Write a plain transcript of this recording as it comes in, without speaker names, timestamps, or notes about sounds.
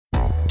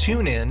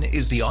TuneIn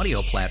is the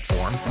audio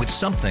platform with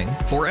something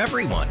for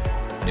everyone.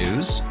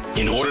 News.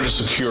 In order to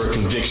secure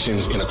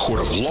convictions in a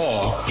court of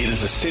law, it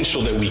is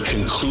essential that we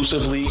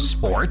conclusively.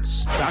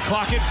 Sports. Shot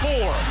clock at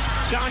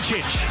 4.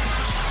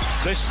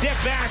 Doncic. The step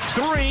back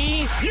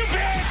 3. You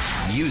bet.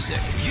 Music.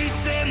 You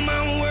set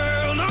my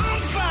world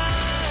on fire.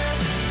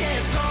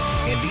 Yes,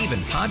 and even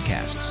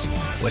podcasts.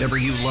 Whatever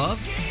you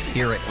love,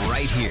 hear it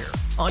right here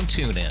on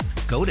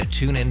TuneIn. Go to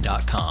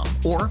TuneIn.com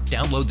or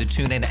download the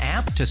TuneIn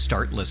app to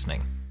start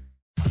listening.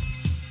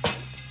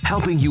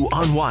 Helping you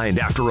unwind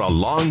after a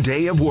long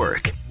day of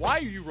work. Why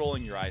are you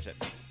rolling your eyes at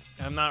me?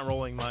 I'm not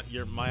rolling my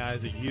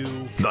eyes at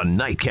you. The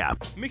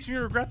Nightcap. It makes me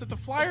regret that the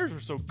Flyers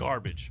were so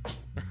garbage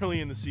early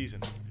in the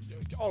season.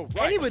 Oh,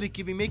 right. Anybody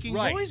could be making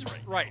noise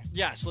right.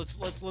 Yes,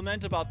 let's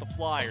lament about the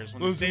Flyers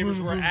when the Sabres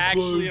were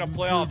actually in a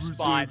playoff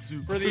spot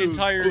for the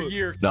entire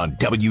year. On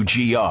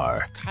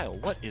WGR. Kyle,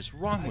 what is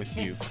wrong with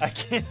you? I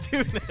can't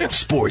do that.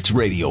 Sports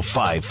Radio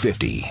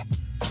 550.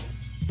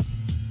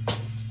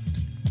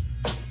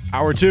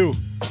 Hour 2,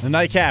 the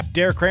Nightcap,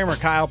 Derek Kramer,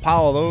 Kyle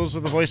Powell. Those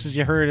are the voices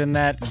you heard in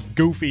that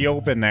goofy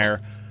open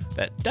there.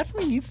 That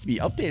definitely needs to be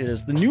updated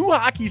as the new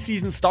hockey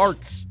season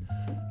starts.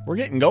 We're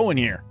getting going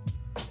here.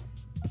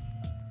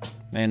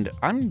 And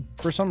I'm,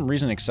 for some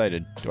reason,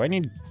 excited. Do I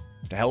need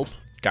help,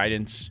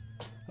 guidance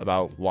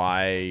about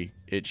why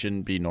it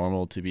shouldn't be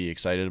normal to be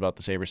excited about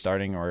the Sabres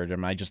starting? Or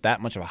am I just that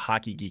much of a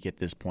hockey geek at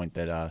this point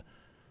that,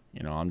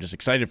 I'm just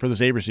excited for the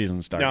Sabres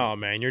season starting? No,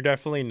 man, you're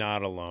definitely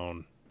not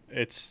alone.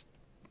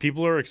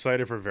 People are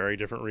excited for very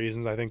different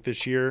reasons. I think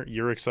this year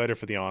you're excited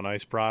for the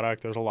on-ice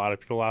product. There's a lot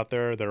of people out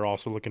there that are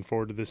also looking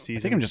forward to this season.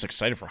 I think I'm just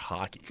excited for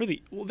hockey.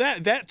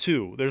 That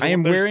too. There's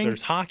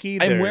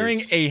hockey. I'm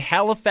wearing a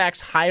Halifax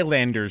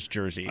Highlanders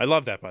jersey. I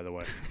love that, by the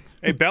way.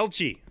 Hey,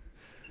 Belchi.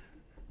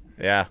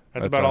 Yeah,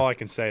 that's about all I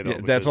can say, though.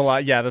 Yeah, that's a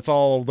lot. Yeah, that's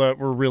all that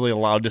we're really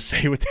allowed to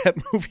say with that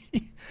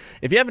movie.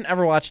 If you haven't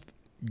ever watched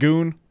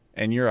Goon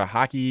and you're a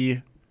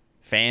hockey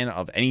fan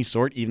of any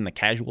sort, even the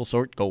casual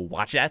sort, go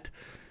watch that.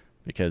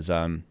 Because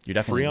you're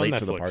definitely late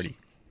to the party.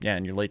 Yeah,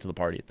 and you're late to the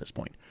party at this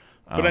point.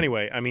 But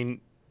anyway, I mean,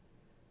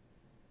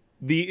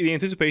 the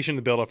anticipation,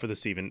 the build-up for the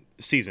season,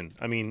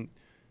 I mean,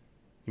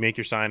 you make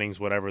your signings,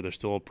 whatever, there's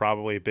still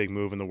probably a big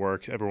move in the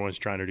works. Everyone's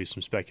trying to do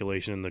some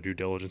speculation in their due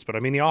diligence. But,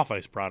 I mean, the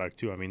off-ice product,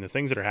 too. I mean, the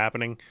things that are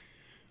happening,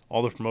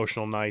 all the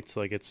promotional nights,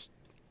 there's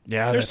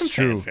that's some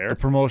true. fanfare. The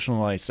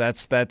promotional nights,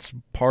 that's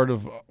part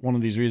of one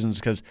of these reasons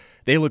because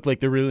they look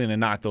like they're really going to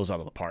knock those out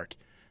of the park.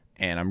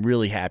 And I'm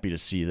really happy to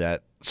see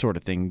that sort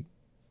of thing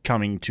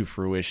coming to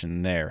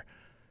fruition there.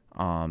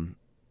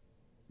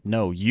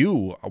 No,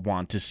 you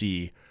want to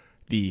see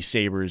the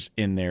Sabres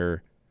in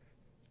their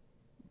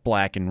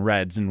black and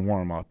reds and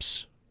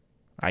warm-ups.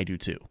 I do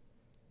too.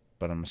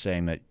 But I'm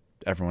saying that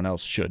everyone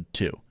else should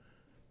too.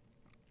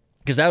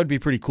 Because that would be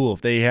pretty cool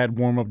if they had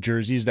warm-up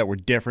jerseys that were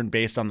different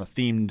based on the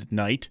themed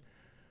night.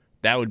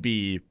 That would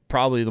be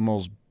probably the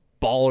most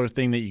baller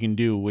thing that you can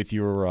do with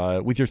your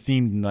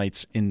themed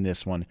nights in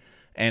this one.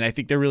 And I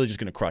think they're really just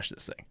going to crush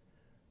this thing.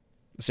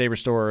 The Sabre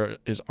store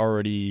is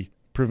already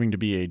proving to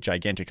be a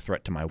gigantic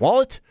threat to my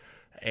wallet.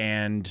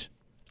 And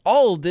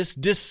all of this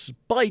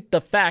despite the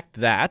fact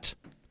that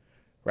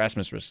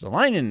Rasmus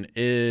Ristolainen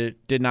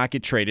did not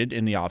get traded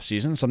in the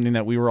offseason, something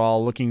that we were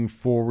all looking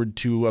forward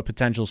to a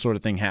potential sort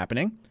of thing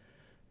happening.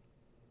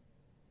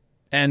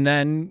 And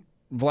then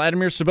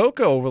Vladimir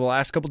Sobotka over the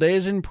last couple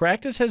days in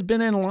practice has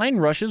been in line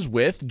rushes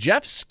with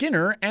Jeff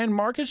Skinner and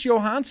Marcus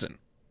Johansson.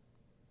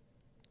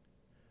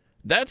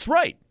 That's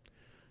right.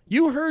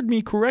 You heard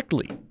me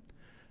correctly.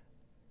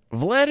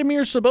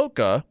 Vladimir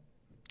Sobotka,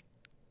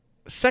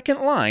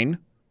 second line,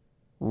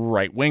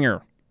 right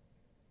winger.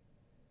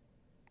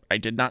 I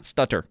did not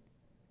stutter.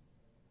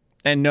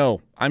 And no,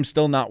 I'm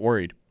still not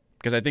worried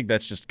because I think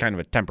that's just kind of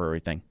a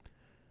temporary thing.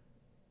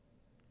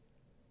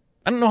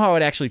 I don't know how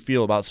I'd actually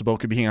feel about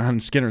Sobotka being on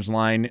Skinner's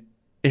line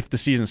if the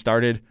season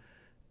started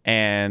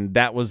and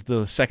that was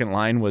the second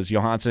line was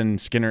Johansson,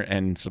 Skinner,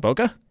 and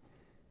Sobotka.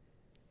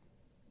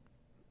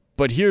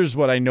 But here's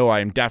what I know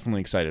I am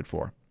definitely excited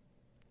for.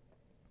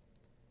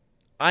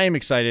 I am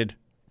excited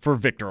for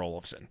Victor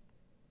Olofsson.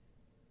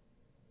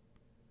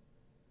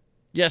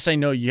 Yes, I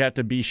know you have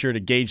to be sure to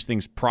gauge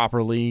things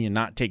properly and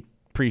not take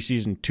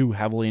preseason too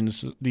heavily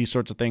into these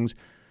sorts of things.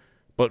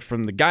 But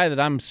from the guy that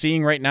I'm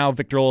seeing right now,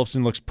 Victor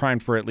Olofsson looks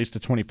primed for at least a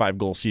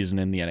 25-goal season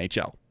in the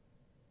NHL.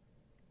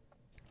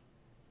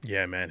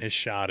 Yeah, man, his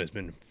shot has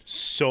been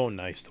so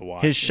nice to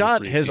watch. His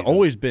shot has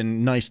always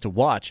been nice to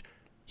watch.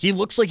 He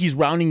looks like he's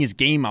rounding his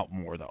game out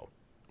more, though.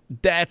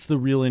 That's the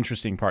real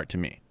interesting part to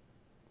me.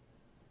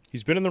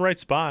 He's been in the right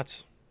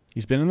spots.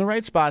 He's been in the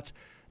right spots,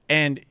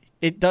 and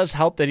it does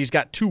help that he's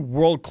got two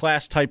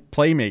world-class type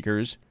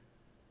playmakers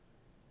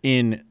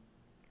in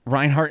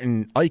Reinhart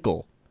and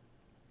Eichel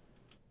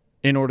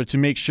in order to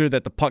make sure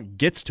that the puck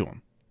gets to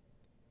him.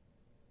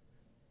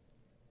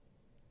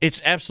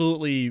 It's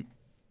absolutely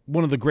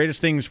one of the greatest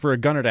things for a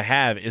gunner to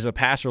have is a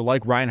passer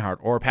like Reinhart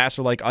or a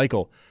passer like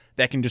Eichel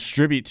that can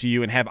distribute to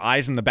you and have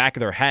eyes in the back of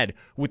their head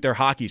with their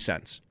hockey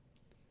sense.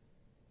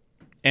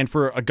 And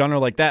for a gunner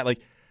like that,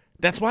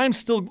 That's why I'm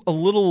still a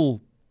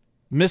little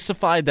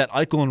mystified that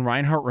Eichel and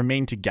Reinhart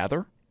remain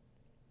together.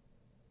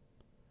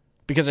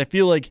 Because I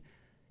feel like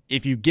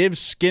if you give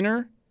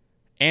Skinner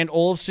and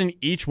Olofsson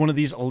each one of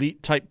these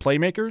elite-type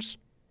playmakers,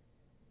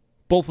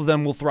 both of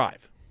them will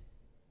thrive.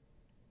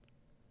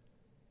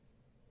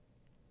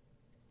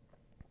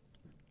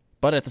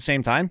 But at the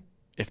same time,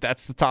 if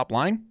that's the top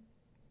line,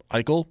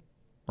 Eichel,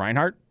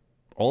 Reinhart,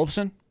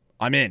 Olofsson,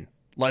 I'm in.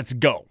 Let's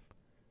go.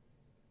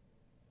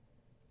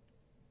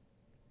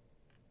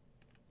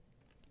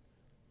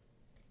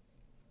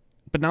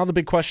 But now the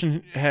big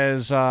question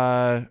has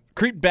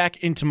creeped back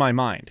into my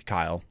mind,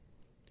 Kyle.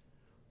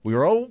 We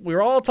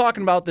were all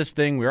talking about this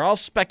thing. We were all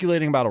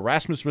speculating about a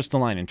Rasmus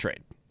Ristolainen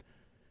trade.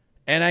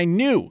 And I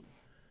knew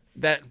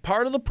that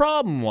part of the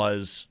problem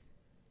was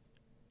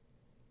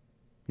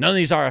none of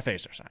these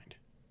RFAs are signed.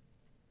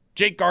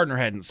 Jake Gardner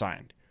hadn't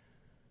signed.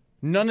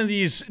 None of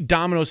these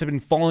dominoes have been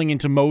falling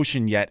into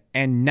motion yet,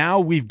 and now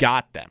we've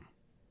got them.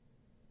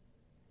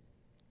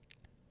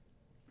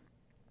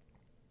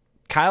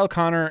 Kyle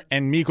Connor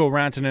and Mikko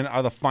Rantanen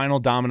are the final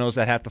dominoes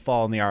that have to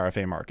fall in the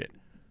RFA market.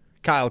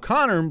 Kyle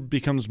Connor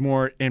becomes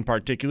more in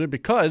particular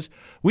because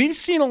we've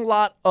seen a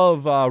lot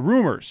of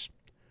rumors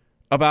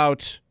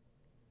about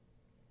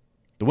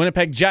the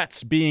Winnipeg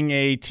Jets being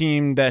a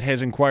team that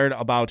has inquired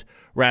about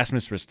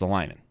Rasmus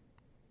Ristolainen.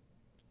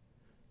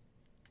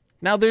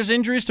 Now, there's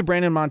injuries to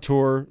Brandon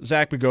Montour,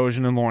 Zach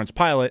Bogosian, and Lawrence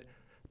Pilot,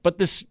 but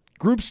this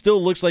group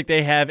still looks like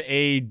they have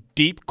a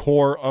deep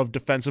core of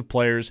defensive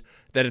players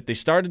that if they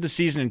started the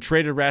season and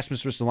traded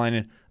Rasmus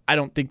Ristolainen, I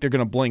don't think they're going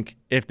to blink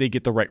if they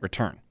get the right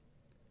return.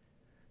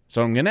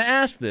 So I'm going to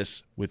ask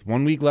this with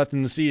 1 week left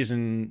in the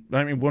season,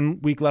 1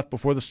 week left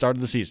before the start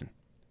of the season.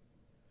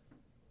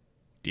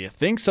 Do you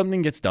think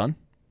something gets done?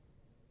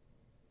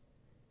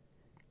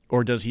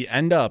 Or does he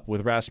end up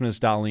with Rasmus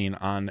Dahlin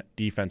on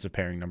defensive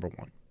pairing number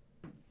 1?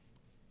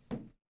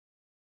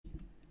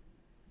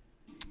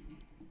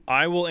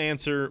 I will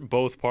answer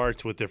both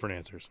parts with different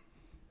answers.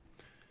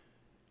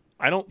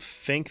 I don't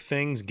think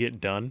things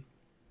get done,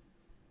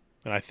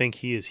 and I think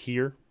he is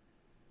here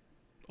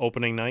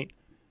opening night,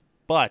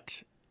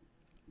 but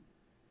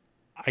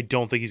I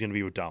don't think he's going to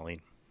be with Dahlin.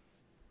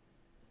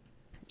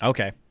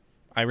 Okay,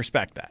 I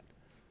respect that.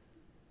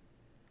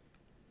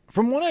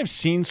 From what I've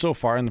seen so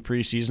far in the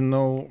preseason,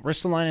 though,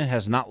 Ristolainen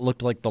has not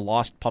looked like the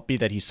lost puppy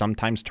that he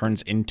sometimes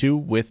turns into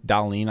with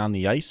Dahlin on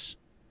the ice.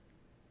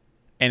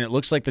 And it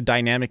looks like the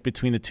dynamic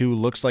between the two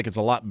looks like it's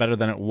a lot better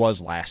than it was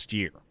last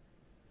year.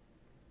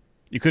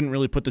 You couldn't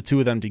really put the two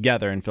of them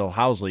together, and Phil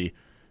Housley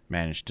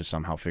managed to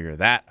somehow figure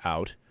that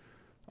out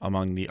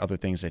among the other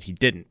things that he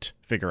didn't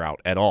figure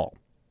out at all.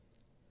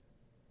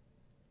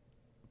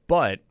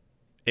 But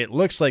it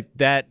looks like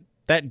that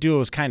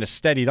duo is kind of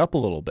steadied up a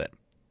little bit.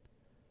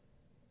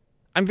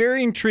 I'm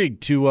very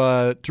intrigued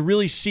to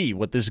really see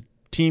what this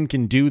team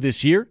can do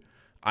this year.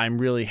 I'm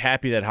really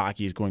happy that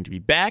hockey is going to be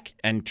back,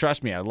 and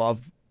trust me, I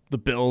love the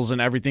Bills and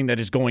everything that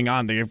is going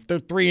on. They're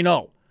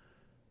 3-0.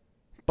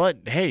 But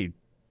hey,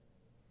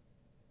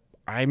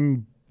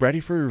 I'm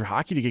ready for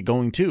hockey to get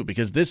going too,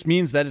 because this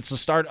means that it's the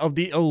start of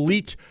the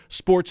elite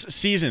sports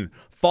season.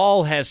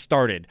 Fall has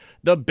started.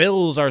 The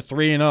Bills are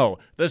 3-0.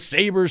 The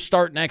Sabres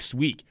start next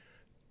week.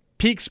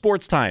 Peak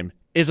sports time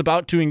is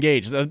about to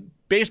engage. The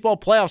baseball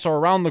playoffs are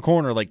around the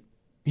corner. Like,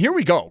 here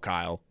we go,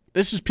 Kyle.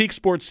 This is peak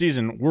sports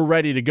season. We're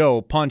ready to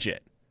go. Punch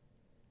it.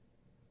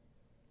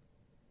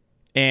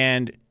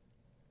 And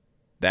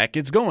that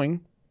gets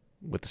going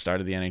with the start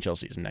of the NHL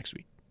season next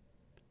week.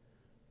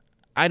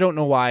 I don't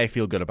know why I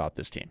feel good about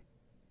this team.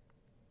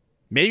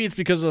 Maybe it's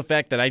because of the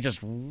fact that I just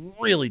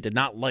really did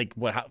not like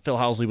what Phil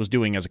Housley was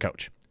doing as a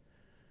coach.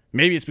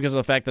 Maybe it's because of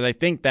the fact that I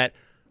think that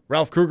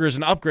Ralph Krueger is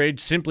an upgrade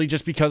simply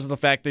just because of the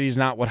fact that he's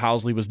not what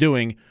Housley was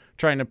doing,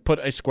 trying to put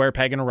a square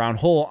peg in a round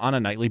hole on a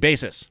nightly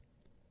basis.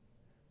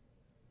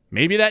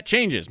 Maybe that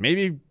changes.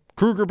 Maybe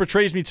Krueger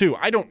betrays me too.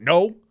 I don't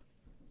know.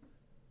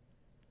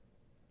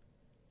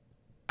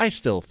 I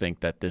still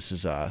think that this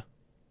is going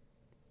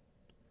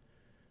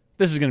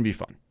to be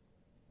fun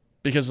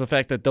because of the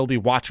fact that they'll be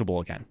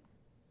watchable again.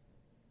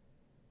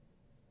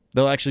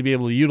 They'll actually be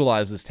able to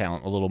utilize this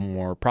talent a little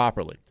more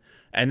properly.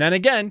 And then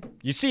again,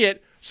 you see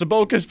it,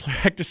 Saboka's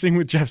practicing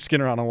with Jeff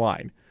Skinner on a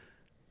line.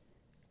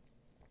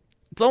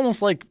 It's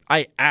almost like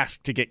I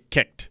asked to get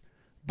kicked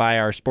by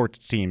our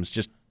sports teams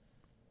just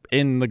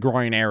in the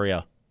groin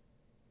area.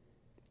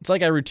 It's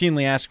like I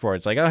routinely ask for it.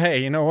 It's like, oh,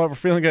 hey, you know what? We're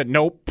feeling good.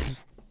 Nope.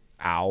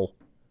 Ow.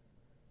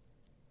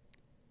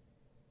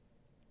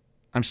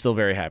 I'm still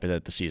very happy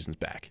that the season's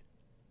back.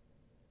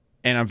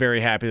 And I'm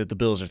very happy that the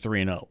Bills are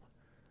 3-0.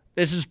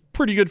 This is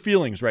pretty good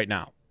feelings right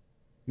now.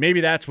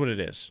 Maybe that's what it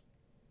is.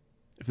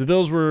 If the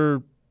Bills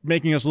were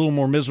making us a little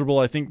more miserable,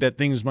 I think that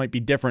things might be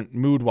different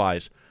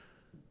mood-wise.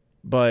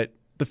 But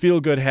the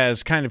feel-good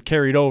has kind of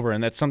carried over,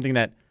 and that's something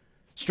that,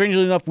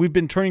 strangely enough, we've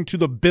been turning to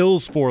the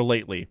Bills for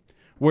lately,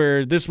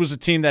 where this was a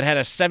team that had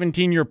a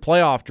 17-year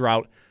playoff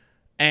drought,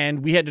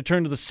 and we had to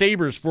turn to the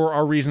Sabres for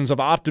our reasons of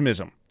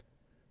optimism.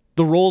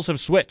 The roles have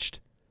switched.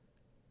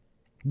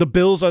 The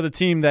Bills are the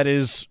team that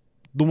is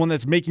the one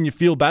that's making you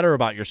feel better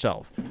about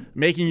yourself,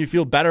 making you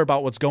feel better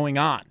about what's going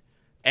on.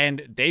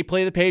 And they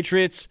play the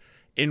Patriots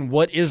in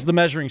what is the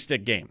measuring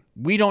stick game.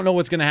 We don't know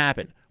what's going to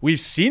happen. We've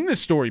seen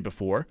this story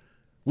before.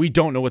 We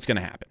don't know what's going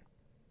to happen.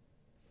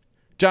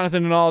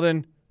 Jonathan and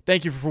Alden,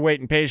 thank you for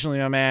waiting patiently,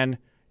 my man.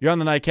 You're on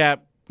the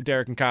Nightcap.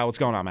 Derek and Kyle, what's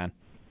going on, man?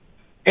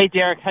 Hey,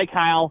 Derek. Hey,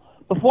 Kyle.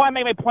 Before I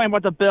make my point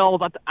about the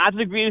Bills, I have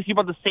to agree with you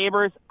about the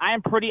Sabres. I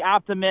am pretty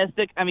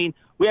optimistic. I mean,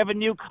 we have a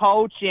new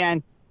coach,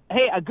 and,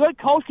 hey, a good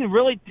coach can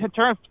really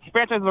turn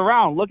franchises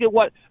around. Look at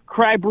what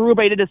Craig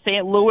Berube did to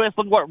St. Louis.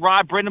 Look what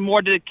Rod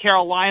Brindamore did to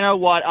Carolina,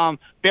 what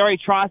Barry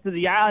Trotz did to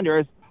the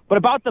Islanders. But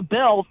about the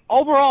Bills,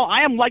 overall,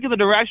 I am liking the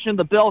direction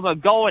the Bills are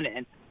going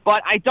in.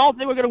 But I don't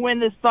think we're going to win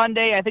this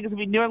Sunday. I think it's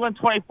going to be New England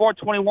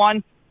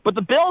 24-21. But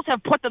the Bills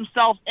have put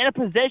themselves in a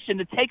position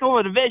to take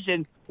over the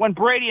division when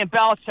Brady and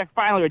Belichick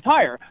finally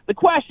retire. The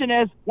question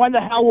is, when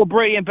the hell will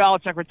Brady and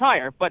Belichick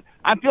retire? But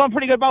I'm feeling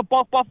pretty good about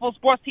both Buffalo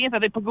sports teams. I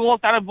think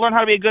Pagulas got to learn how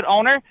to be a good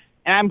owner,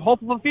 and I'm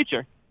hopeful for the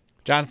future.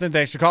 Jonathan,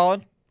 thanks for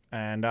calling.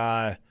 And,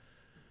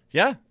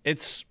 yeah,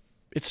 it's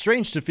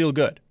strange to feel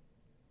good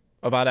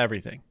about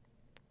everything.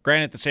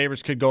 Granted, the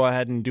Sabres could go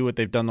ahead and do what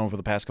they've done over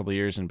the past couple of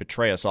years and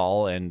betray us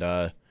all and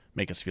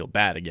make us feel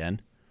bad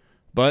again.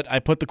 But I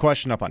put the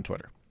question up on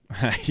Twitter.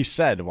 He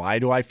said, why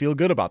do I feel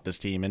good about this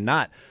team and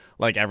not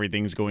like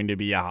everything's going to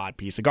be a hot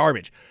piece of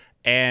garbage?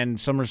 And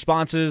some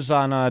responses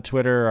on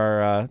Twitter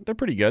are, they're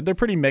pretty good. They're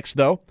pretty mixed,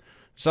 though.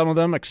 Some of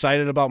them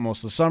excited about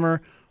most of the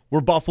summer.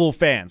 We're Buffalo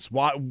fans.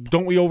 Why,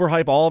 don't we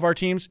overhype all of our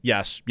teams?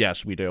 Yes,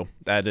 we do.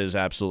 That is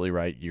absolutely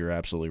right. You're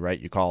absolutely right.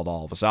 You called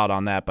all of us out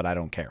on that, but I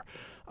don't care.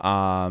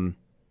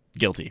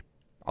 Guilty.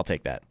 I'll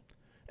take that.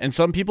 And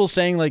some people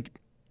saying, like,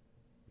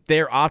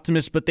 they're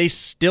optimists, but they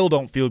still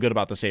don't feel good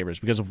about the Sabres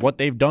because of what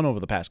they've done over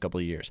the past couple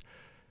of years.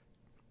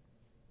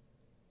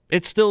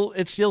 It still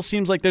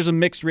seems like there's a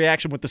mixed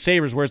reaction with the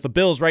Sabres, whereas the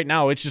Bills right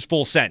now, it's just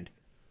full send.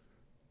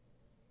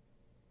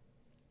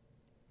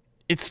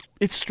 It's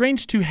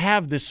strange to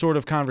have this sort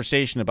of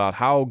conversation about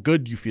how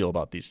good you feel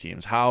about these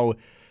teams, how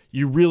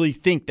you really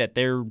think that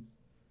there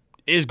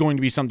is going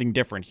to be something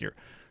different here.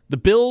 The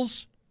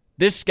Bills,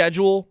 this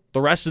schedule,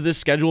 the rest of this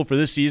schedule for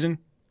this season,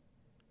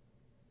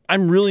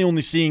 I'm really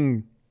only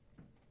seeing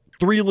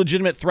 3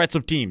 legitimate threats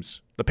of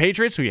teams. The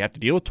Patriots, who you have to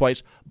deal with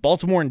twice,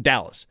 Baltimore and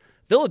Dallas.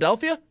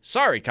 Philadelphia,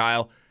 sorry,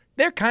 Kyle,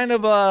 they're kind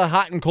of a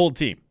hot and cold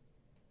team.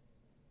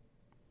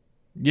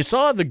 You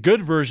saw the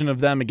good version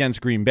of them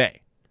against Green Bay.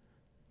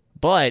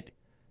 But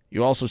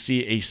you also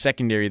see a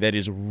secondary that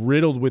is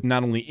riddled with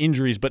not only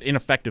injuries, but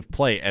ineffective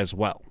play as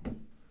well.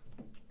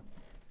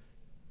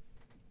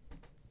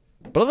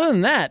 But other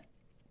than that,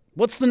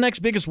 what's the next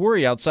biggest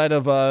worry outside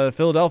of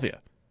Philadelphia?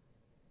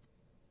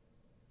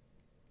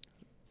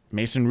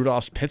 Mason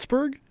Rudolph's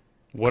Pittsburgh?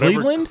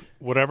 Cleveland?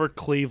 Whatever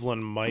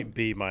Cleveland might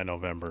be by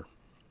November.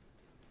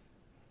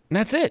 And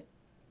that's it.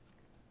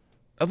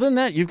 Other than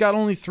that, you've got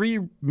only 3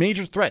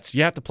 major threats.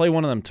 You have to play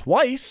one of them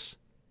twice.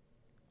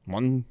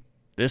 One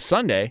this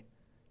Sunday.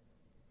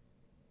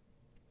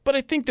 But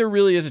I think there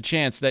really is a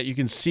chance that you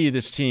can see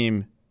this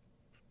team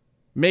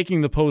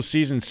making the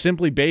postseason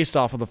simply based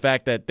off of the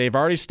fact that they've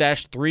already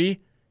stashed 3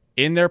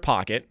 in their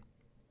pocket.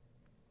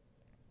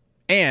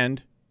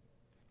 And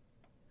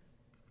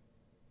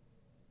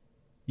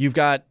you've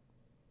got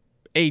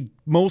a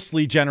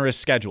mostly generous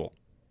schedule.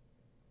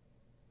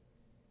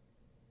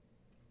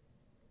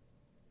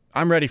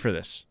 I'm ready for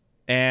this.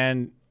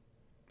 And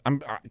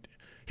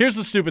here's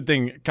the stupid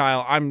thing,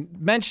 Kyle. I'm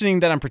mentioning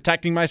that I'm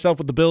protecting myself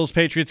with the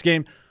Bills-Patriots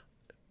game.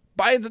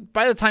 By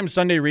the time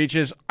Sunday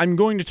reaches, I'm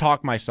going to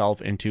talk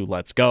myself into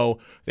let's go.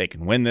 They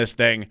can win this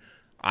thing.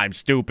 I'm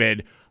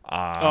stupid.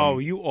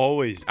 You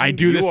always do. I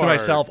do this to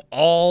myself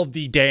all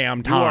the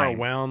damn time. You are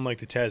wound like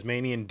the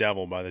Tasmanian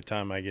devil by the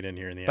time I get in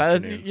here in the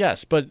afternoon.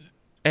 Yes, but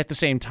at the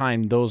same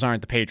time, those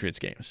aren't the Patriots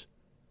games.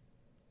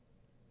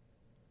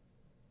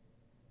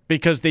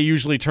 Because they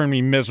usually turn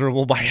me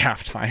miserable by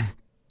halftime.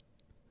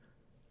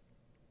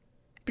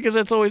 Because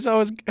that's always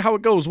how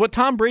it goes. What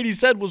Tom Brady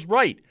said was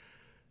right.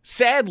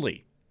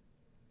 Sadly,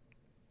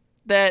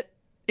 that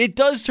it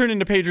does turn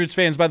into Patriots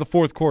fans by the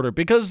fourth quarter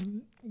because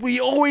we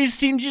always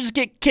seem to just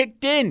get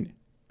kicked in.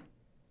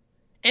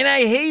 And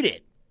I hate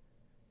it.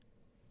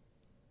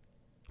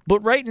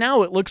 But right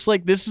now, it looks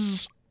like this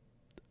is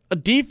a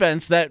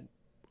defense that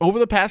over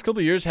the past couple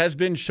of years has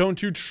been shown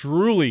to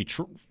truly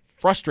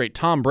frustrate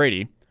Tom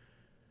Brady.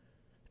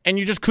 And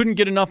you just couldn't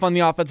get enough on the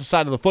offensive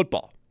side of the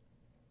football.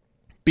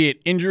 Be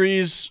it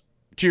injuries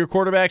to your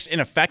quarterbacks,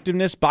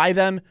 ineffectiveness by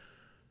them,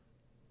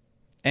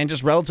 and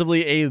just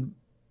relatively a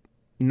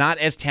not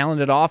as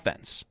talented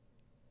offense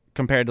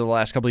compared to the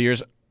last couple of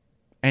years.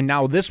 And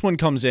now this one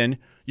comes in.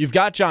 You've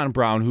got John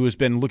Brown, who has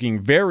been looking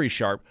very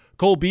sharp.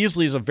 Cole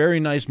Beasley is a very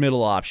nice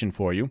middle option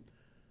for you.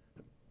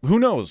 Who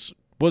knows?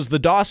 Was the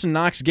Dawson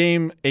Knox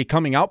game a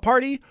coming out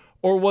party,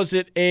 or was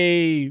it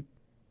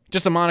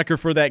just a moniker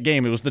for that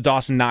game? It was the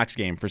Dawson Knox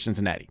game for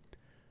Cincinnati.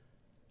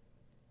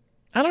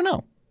 I don't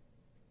know.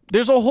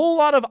 There's a whole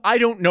lot of I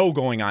don't know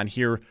going on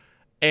here,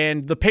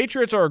 and the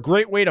Patriots are a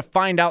great way to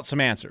find out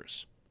some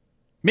answers.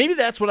 Maybe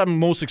that's what I'm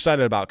most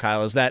excited about,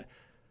 Kyle, is that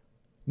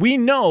we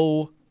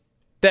know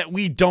that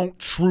we don't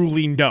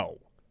truly know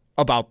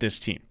about this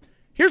team.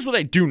 Here's what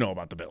I do know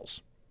about the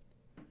Bills.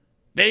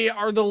 They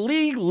are the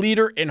league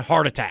leader in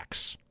heart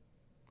attacks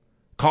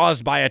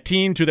caused by a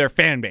team to their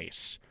fan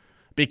base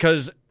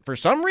because for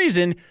some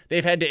reason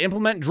they've had to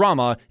implement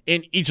drama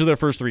in each of their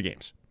first 3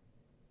 games.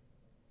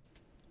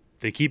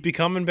 They keep you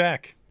coming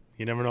back.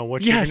 You never know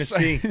what you're going to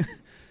see.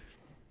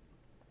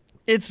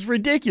 It's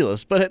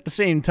ridiculous, but at the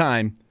same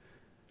time,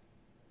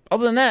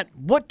 other than that,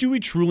 what do we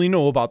truly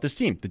know about this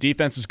team? The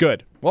defense is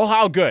good. Well,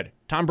 how good?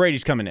 Tom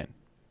Brady's coming in.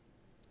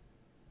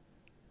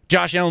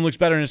 Josh Allen looks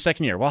better in his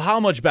second year. Well, how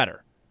much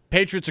better?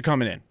 Patriots are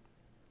coming in.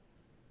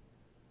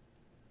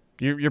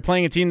 You're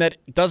playing a team that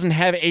doesn't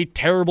have a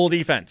terrible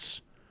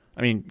defense.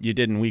 I mean, you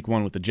did in week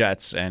 1 with the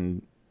Jets,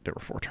 and there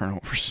were 4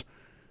 turnovers.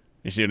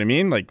 You see what I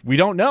mean? Like, we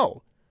don't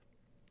know.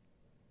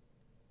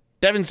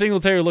 Devin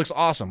Singletary looks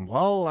awesome.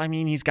 Well, I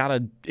mean, he's got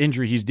an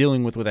injury he's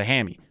dealing with a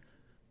hammy.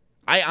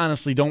 I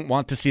honestly don't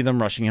want to see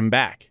them rushing him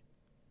back.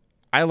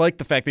 I like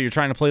the fact that you're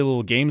trying to play a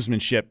little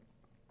gamesmanship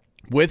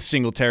with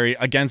Singletary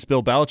against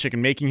Bill Belichick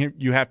and making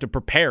you have to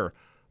prepare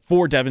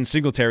for Devin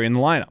Singletary in the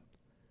lineup.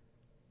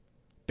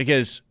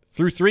 Because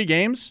through 3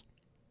 games,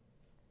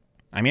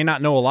 I may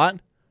not know a lot,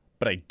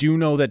 but I do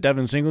know that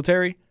Devin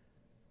Singletary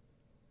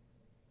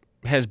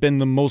has been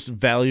the most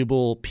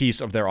valuable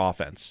piece of their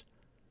offense.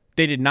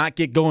 They did not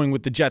get going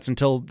with the Jets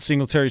until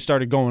Singletary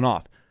started going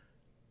off.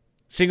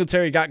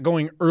 Singletary got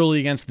going early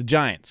against the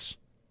Giants.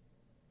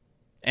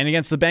 And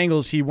against the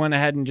Bengals, he went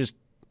ahead and just...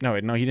 No,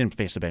 he didn't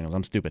face the Bengals.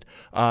 I'm stupid.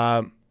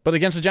 But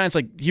against the Giants,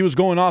 he was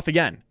going off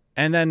again.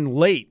 And then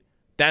late,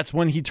 that's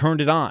when he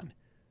turned it on.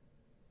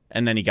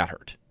 And then he got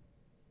hurt.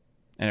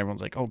 And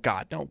everyone's like, oh,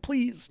 God, no,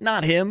 please,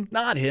 not him,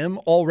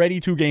 already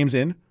 2 games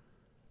in.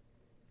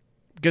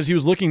 Because he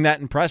was looking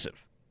that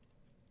impressive.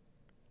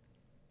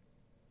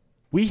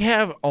 We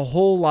have a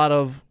whole lot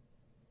of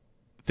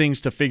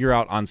things to figure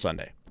out on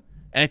Sunday.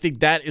 And I think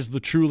that is the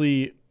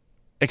truly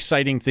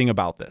exciting thing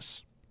about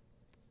this.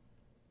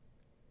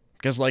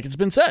 Because like it's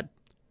been said,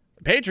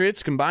 the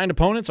Patriots' combined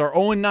opponents are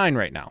 0-9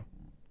 right now.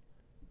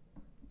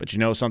 But you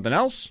know something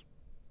else?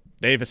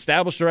 They've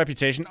established a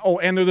reputation. Oh,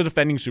 and they're the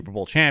defending Super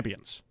Bowl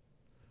champions.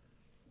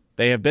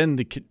 They have been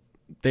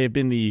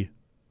the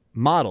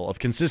model of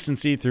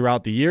consistency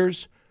throughout the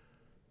years.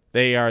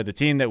 They are the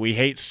team that we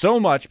hate so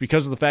much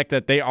because of the fact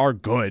that they are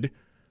good,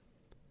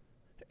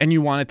 and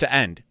you want it to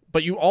end.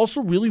 But you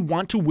also really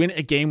want to win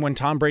a game when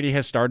Tom Brady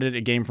has started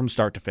a game from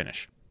start to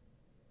finish.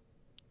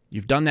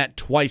 You've done that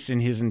twice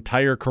in his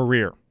entire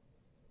career.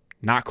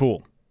 Not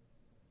cool.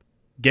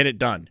 Get it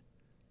done.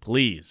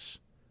 Please.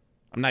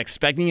 I'm not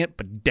expecting it,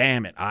 but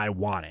damn it, I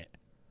want it.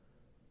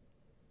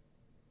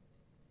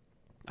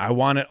 I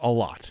want it a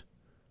lot.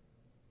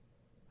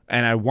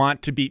 And I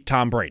want to beat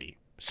Tom Brady.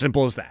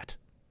 Simple as that.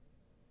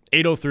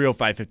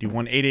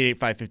 803-0551,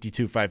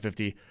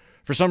 888-552-550.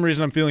 For some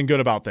reason, I'm feeling good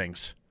about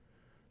things.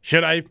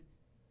 Should I?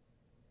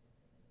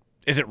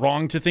 Is it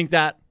wrong to think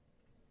that?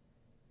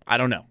 I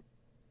don't know.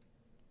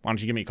 Why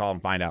don't you give me a call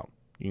and find out?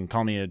 You can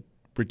call me a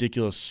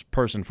ridiculous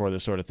person for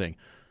this sort of thing.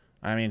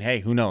 I mean,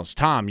 hey, who knows?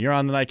 Tom, you're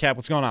on the Nightcap.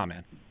 What's going on,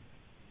 man?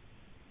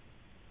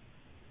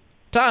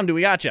 Tom, do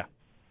we got you?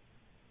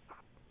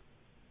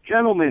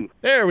 Gentlemen.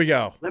 There we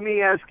go. Let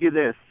me ask you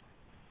this.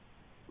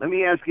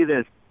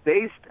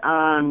 Based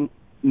on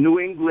New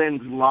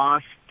England's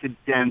loss to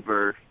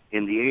Denver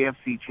in the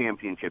AFC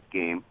Championship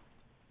game,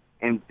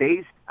 and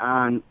based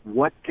on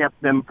what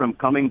kept them from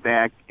coming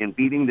back and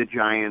beating the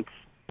Giants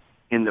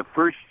in the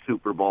first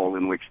Super Bowl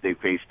in which they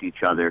faced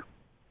each other,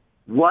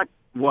 what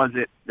was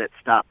it that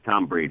stopped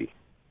Tom Brady?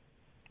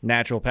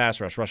 Natural pass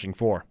rush, rushing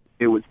 4.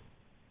 It was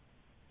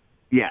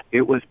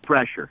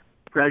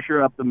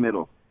pressure up the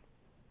middle,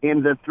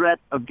 and the threat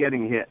of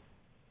getting hit.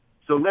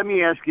 So let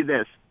me ask you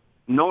this.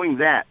 Knowing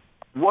that,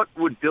 what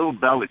would Bill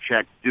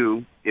Belichick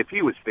do if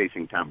he was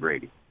facing Tom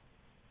Brady?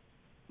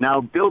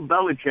 Now, Bill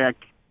Belichick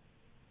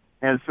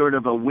has sort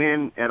of a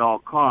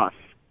win-at-all-costs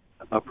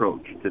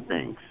approach to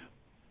things.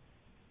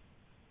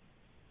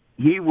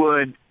 He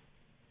would,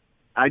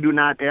 I do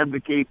not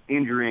advocate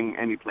injuring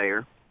any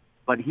player,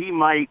 but he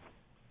might,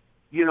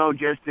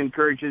 just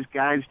encourage his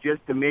guys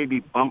just to maybe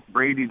bump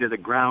Brady to the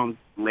ground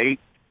late,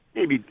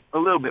 maybe a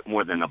little bit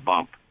more than a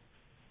bump,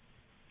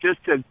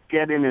 just to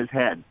get in his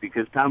head,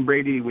 because Tom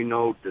Brady, we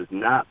know, does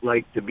not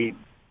like to be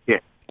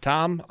hit.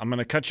 Tom, I'm going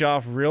to cut you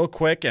off real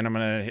quick, and I'm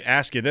going to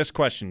ask you this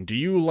question. Do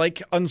you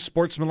like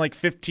unsportsmanlike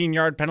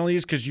 15-yard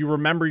penalties because you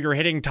remember you're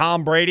hitting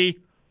Tom Brady?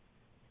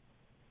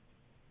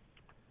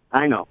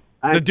 I know.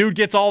 The dude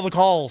gets all the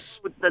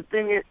calls. The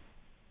thing is,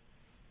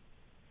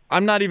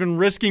 I'm not even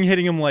risking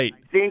hitting him late.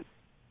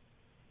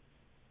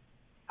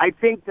 I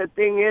think the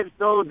thing is,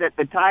 though, that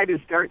the tide is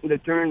starting to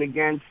turn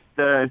against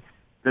the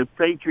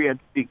Patriots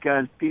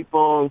because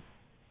people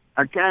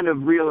are kind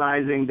of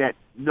realizing that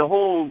the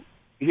whole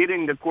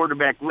hitting the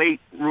quarterback late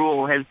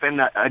rule has been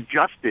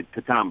adjusted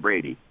to Tom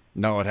Brady.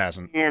 No, it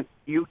hasn't. And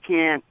you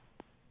can't.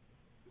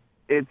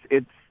 It's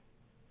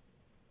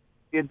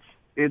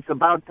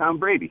about Tom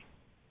Brady.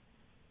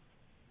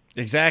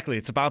 Exactly.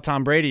 It's about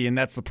Tom Brady, and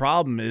that's the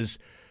problem is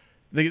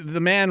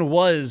the man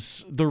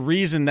was the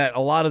reason that a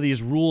lot of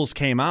these rules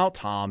came out,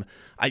 Tom.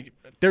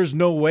 There's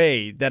no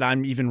way that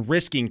I'm even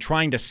risking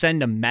trying to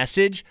send a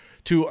message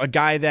to a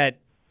guy that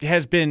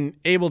has been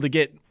able to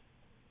get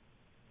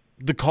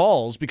the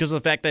calls because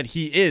of the fact that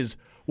he is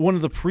one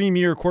of the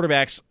premier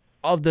quarterbacks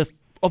of the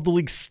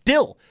league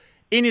still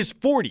in his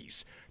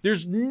 40s.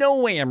 There's no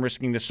way I'm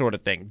risking this sort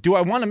of thing. Do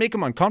I want to make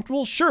him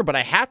uncomfortable? Sure, but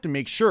I have to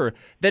make sure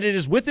that it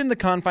is within the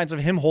confines of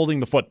him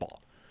holding the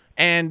football.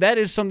 And that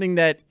is something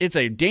that it's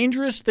a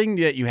dangerous thing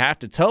that you have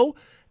to toe.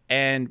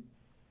 And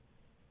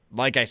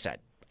like I said,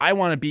 I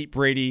want to beat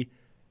Brady,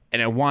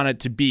 and I want it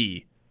to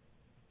be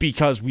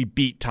because we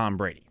beat Tom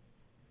Brady.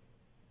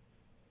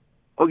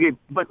 Okay,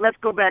 but let's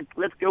go back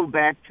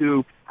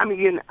to,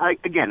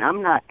 again,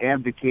 I'm not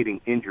advocating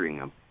injuring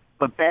him.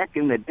 But back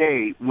in the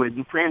day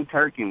when Fran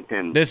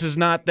Tarkenton... This is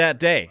not that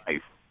day.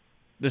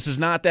 This is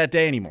not that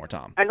day anymore,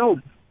 Tom. I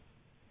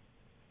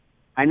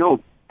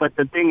know. But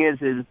the thing is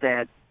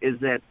that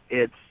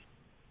it's...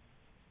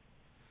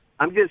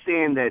 I'm just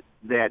saying that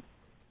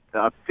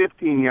a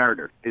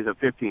 15-yarder is a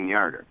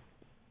 15-yarder,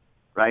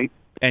 right?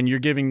 And you're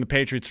giving the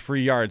Patriots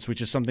free yards, which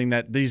is something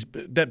that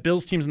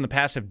Bills teams in the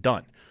past have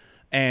done.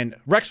 And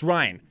Rex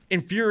Ryan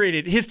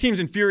his teams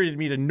infuriated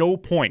me to no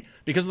point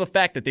because of the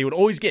fact that they would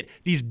always get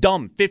these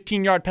dumb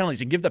 15-yard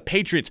penalties and give the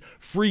Patriots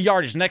free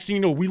yardage. Next thing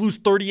you know, we lose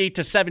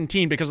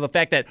 38-17 because of the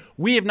fact that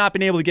we have not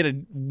been able to get a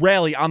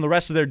rally on the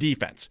rest of their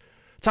defense.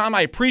 Tom,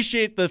 I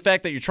appreciate the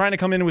fact that you're trying to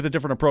come in with a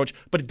different approach,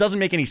 but it doesn't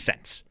make any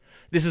sense.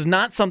 We're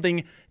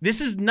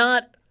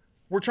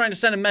trying to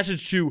send a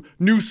message to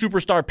new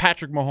superstar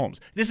Patrick Mahomes.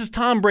 This is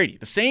Tom Brady.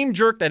 The same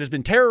jerk that has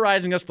been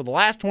terrorizing us for the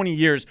last 20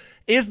 years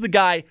is the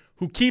guy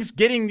who keeps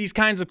getting these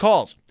kinds of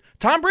calls.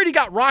 Tom Brady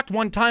got rocked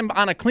one time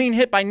on a clean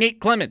hit by Nate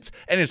Clements,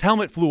 and his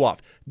helmet flew off.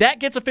 That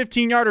gets a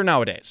 15-yarder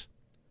nowadays.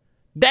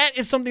 That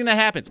is something that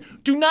happens.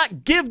 Do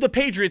not give the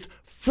Patriots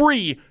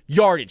free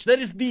yardage. That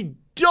is the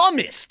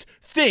dumbest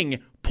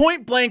thing,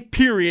 point blank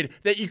period,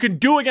 that you can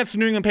do against the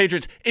New England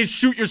Patriots is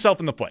shoot yourself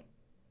in the foot.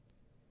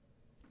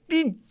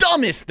 The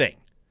dumbest thing.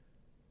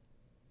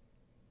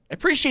 I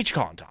appreciate you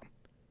calling, Tom.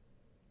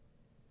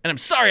 And I'm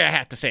sorry I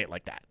have to say it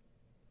like that.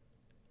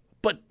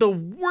 But the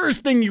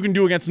worst thing you can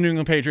do against the New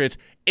England Patriots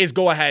is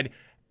go ahead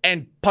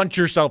and punch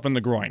yourself in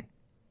the groin.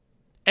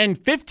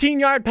 And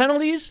 15-yard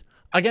penalties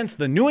against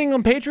the New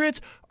England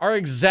Patriots are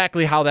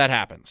exactly how that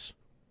happens.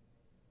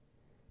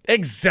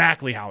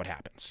 Exactly how it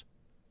happens.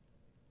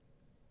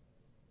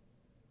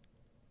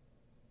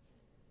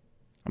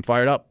 I'm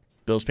fired up.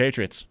 Bills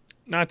Patriots.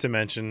 Not to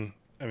mention,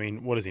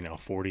 what is he now,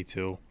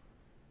 42?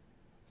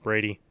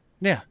 Brady.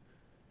 Yeah.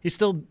 He's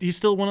still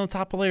one of the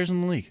top players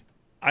in the league.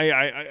 I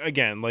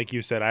again, like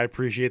you said, I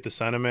appreciate the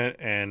sentiment,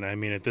 and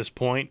at this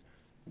point,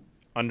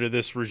 under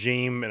this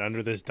regime and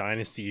under this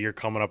dynasty, you're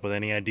coming up with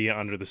any idea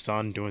under the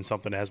sun, doing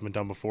something that hasn't been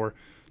done before.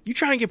 You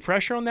try and get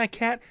pressure on that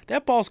cat,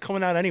 that ball's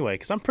coming out anyway,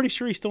 because I'm pretty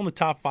sure he's still in the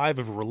top 5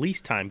 of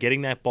release time,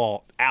 getting that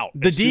ball out.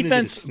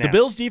 The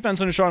Bills'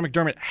 defense under Sean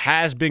McDermott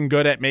has been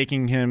good at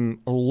making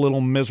him a little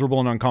miserable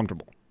and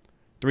uncomfortable.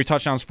 3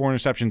 touchdowns, 4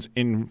 interceptions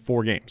in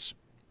 4 games.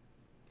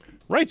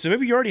 Right, so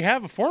maybe you already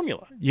have a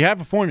formula. You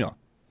have a formula.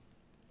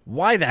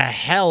 Why the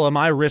hell am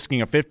I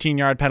risking a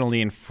 15-yard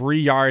penalty and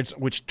free yards,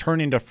 which turn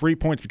into free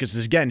points? Because,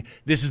 again,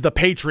 this is the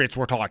Patriots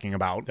we're talking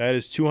about. That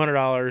is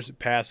 $200,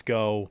 pass,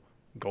 go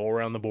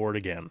around the board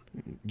again.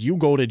 You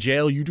go to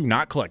jail, you do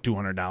not collect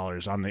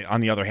 $200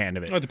 on the other hand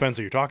of it. Well, it depends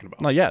what you're talking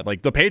about. Yeah,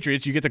 like the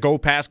Patriots, you get to go,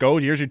 pass, go,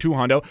 here's your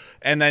 $200.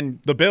 And then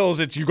the Bills,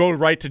 it's you go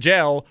right to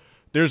jail.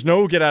 There's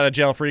no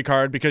get-out-of-jail-free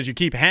card because you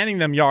keep handing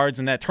them yards,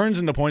 and that turns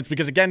into points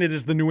because, again, it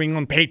is the New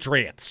England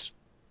Patriots.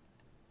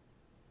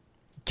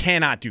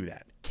 Cannot do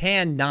that.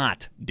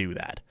 Cannot do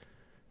that.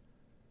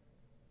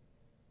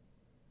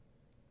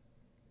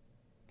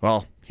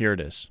 Well, here it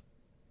is.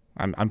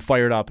 I'm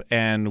fired up,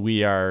 and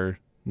we are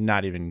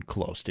not even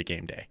close to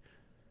game day.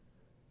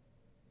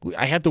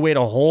 I have to wait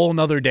a whole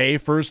nother day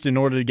first in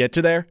order to get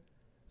to there.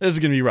 This is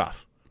going to be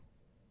rough.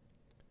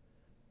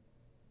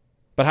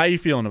 But how are you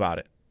feeling about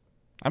it?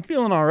 I'm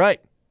feeling all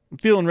right. I'm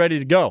feeling ready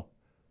to go.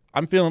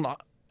 I'm feeling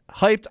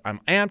hyped.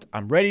 I'm amped.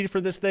 I'm ready for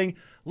this thing.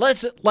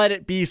 Let's let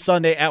it be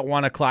Sunday at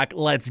 1 o'clock.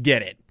 Let's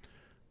get it.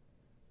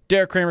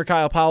 Derek Kramer,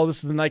 Kyle Powell, this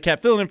is the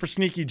Nightcap, filling in for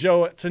Sneaky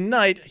Joe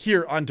tonight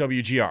here on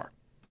WGR.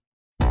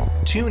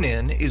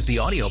 TuneIn is the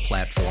audio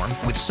platform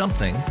with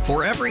something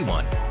for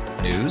everyone.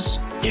 News.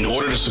 In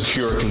order to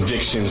secure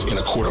convictions in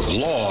a court of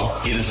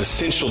law, it is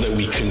essential that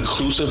we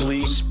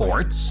conclusively.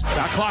 Sports.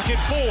 Got clock at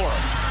 4.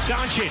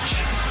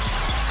 Doncic.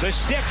 The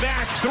step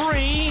back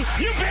 3.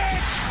 You bet.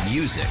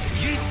 Music.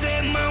 You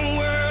set my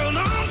world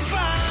on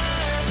fire.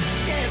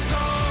 Yes,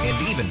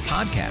 and even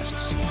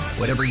podcasts.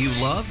 Whatever you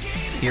love,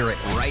 hear it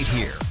right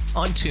here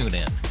on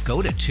TuneIn.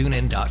 Go to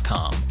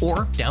TuneIn.com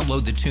or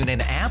download the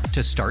TuneIn app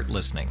to start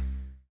listening.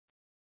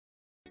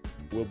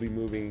 We'll be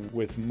moving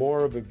with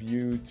more of a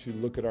view to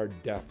look at our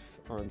depth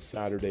on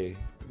Saturday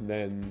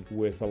than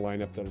with a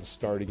lineup that'll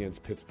start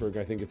against Pittsburgh.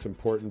 I think it's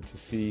important to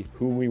see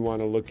who we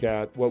want to look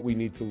at, what we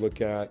need to look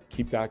at,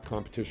 keep that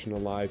competition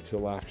alive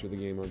till after the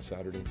game on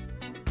Saturday.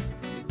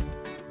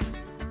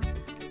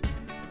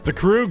 The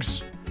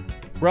Krugs.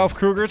 Ralph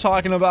Kruger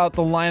talking about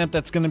the lineup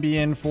that's going to be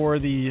in for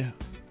the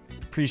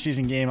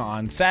preseason game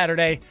on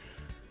Saturday.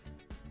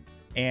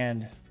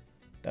 And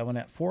that one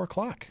at 4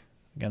 o'clock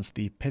against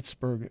the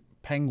Pittsburgh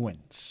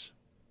Penguins.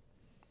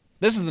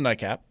 This is the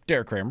Nightcap.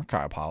 Derek Kramer,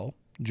 Kyle Powell,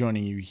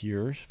 joining you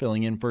here,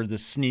 filling in for the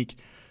sneak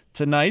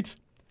tonight.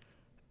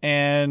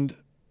 And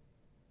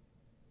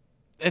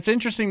it's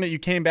interesting that you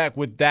came back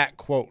with that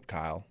quote,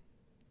 Kyle,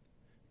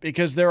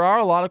 because there are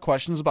a lot of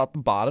questions about the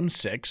bottom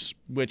 6,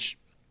 which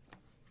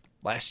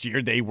last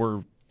year they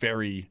were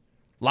very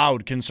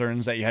loud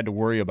concerns that you had to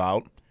worry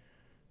about.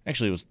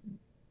 Actually, it was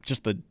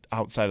just the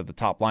outside of the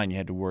top line you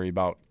had to worry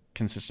about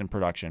consistent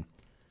production.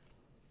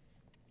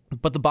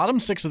 But the bottom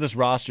 6 of this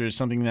roster is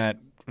something that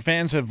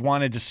fans have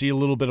wanted to see a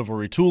little bit of a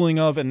retooling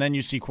of, and then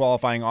you see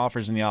qualifying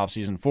offers in the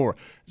offseason for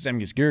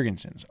Zemgus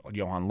Girgensons,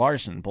 Johan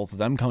Larsson, both of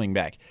them coming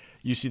back.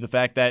 You see the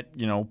fact that,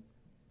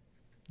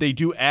 they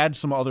do add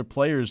some other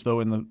players, though,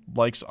 in the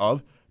likes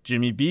of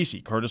Jimmy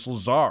Vesey, Curtis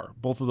Lazar.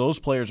 Both of those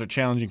players are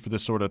challenging for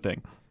this sort of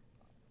thing.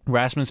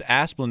 Rasmus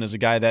Asplund is a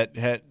guy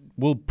that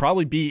will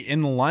probably be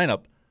in the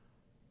lineup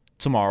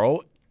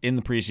tomorrow in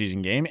the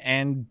preseason game,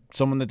 and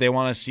someone that they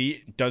want to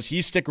see, does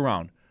he stick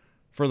around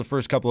for the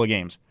first couple of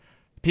games?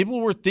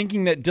 People were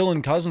thinking that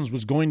Dylan Cousins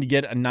was going to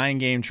get a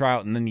 9-game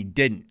tryout, and then he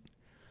didn't,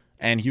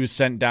 and he was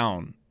sent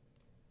down.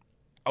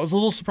 I was a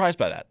little surprised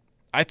by that.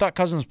 I thought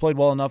Cousins played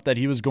well enough that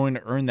he was going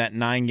to earn that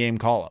 9-game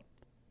call-up.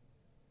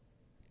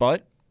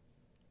 But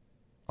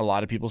a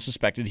lot of people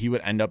suspected he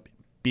would end up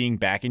being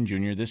back in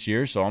junior this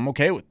year, so I'm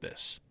okay with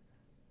this.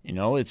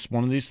 It's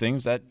one of these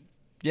things that,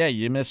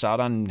 you miss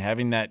out on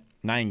having that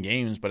 9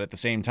 games, but at the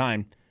same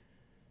time,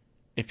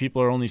 if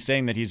people are only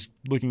saying that he's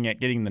looking at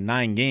getting the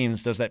 9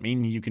 games, does that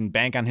mean you can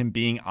bank on him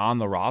being on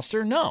the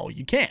roster? No,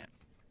 you can't.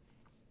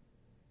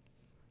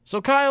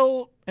 So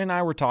Kyle and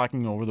I were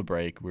talking over the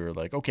break. We were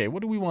like, okay,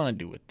 what do we want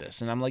to do with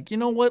this? And I'm like, you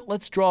know what?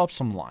 Let's draw up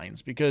some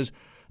lines, because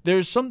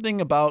there's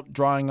something about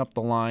drawing up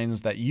the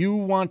lines that you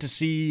want to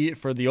see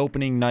for the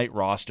opening night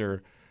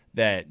roster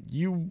that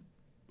you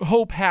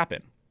hope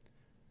happen.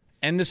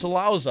 And this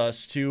allows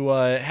us to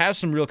have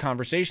some real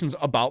conversations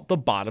about the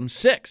bottom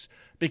 6,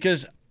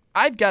 because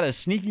I've got a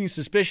sneaking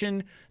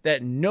suspicion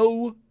that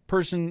no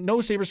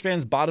Sabres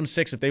fan's bottom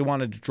 6, if they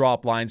wanted to draw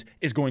up lines,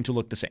 is going to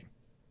look the same.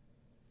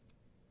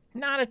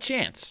 Not a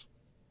chance.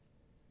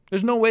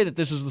 There's no way that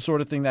this is the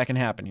sort of thing that can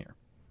happen here.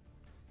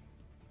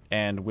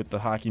 And with the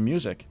hockey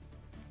music,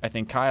 I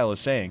think Kyle is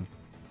saying,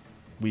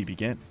 we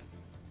begin.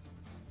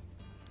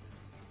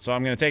 So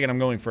I'm going to take it. I'm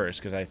going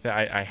first because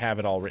I have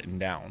it all written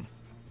down.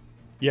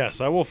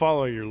 Yes, I will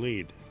follow your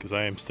lead because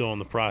I am still in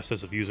the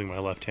process of using my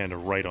left hand to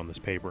write on this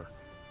paper.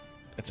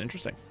 That's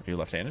interesting. Are you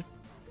left-handed?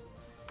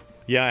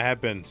 Yeah, I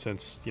have been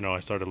since, I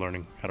started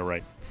learning how to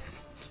write.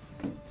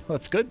 Well,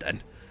 that's good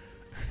then.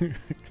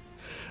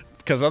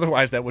 Because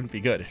otherwise that wouldn't be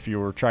good if you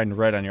were trying to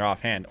write on your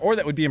offhand. Or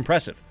that would be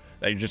impressive,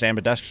 that you're just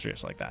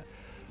ambidextrous like that.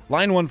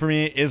 Line 1 for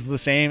me is the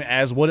same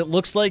as what it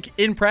looks like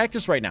in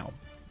practice right now.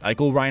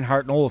 Eichel,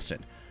 Reinhart, and Olofsson.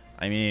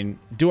 I mean,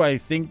 do I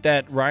think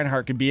that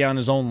Reinhart could be on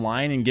his own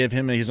line and give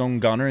him his own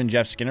gunner and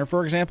Jeff Skinner,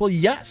 for example?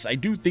 Yes, I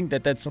do think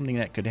that that's something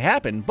that could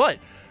happen. But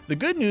the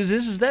good news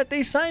is that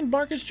they signed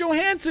Marcus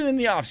Johansson in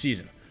the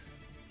offseason.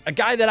 A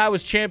guy that I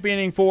was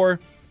championing for,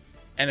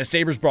 and the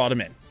Sabres brought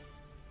him in.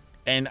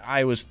 And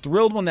I was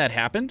thrilled when that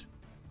happened.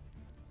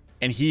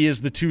 And he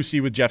is the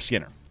 2C with Jeff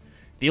Skinner.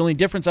 The only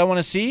difference I want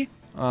to see,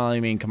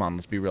 come on,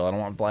 let's be real. I don't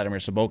want Vladimir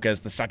Sobotka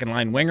as the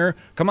second-line winger.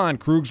 Come on,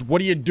 Krugs,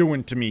 what are you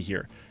doing to me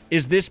here?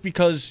 Is this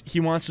because he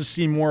wants to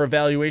see more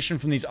evaluation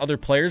from these other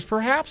players,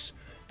 perhaps?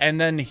 And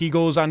then he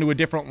goes onto a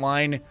different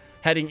line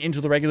heading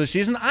into the regular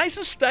season? I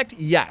suspect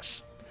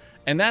yes.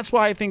 And that's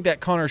why I think that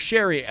Connor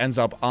Sherry ends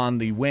up on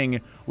the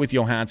wing with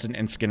Johansson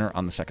and Skinner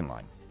on the second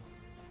line.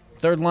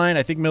 Third line,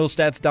 I think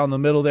Middlestad's down the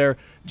middle there.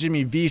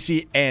 Jimmy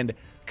Vesey and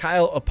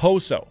Kyle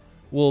Oposo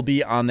will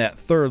be on that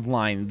third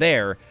line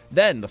there.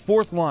 Then the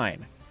fourth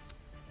line.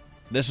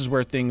 This is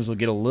where things will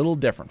get a little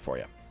different for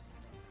you.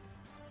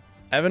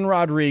 Evan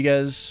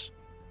Rodriguez,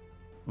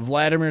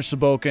 Vladimir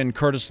Sobotka, and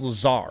Curtis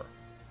Lazar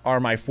are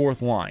my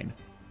fourth line.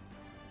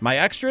 My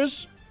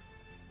extras,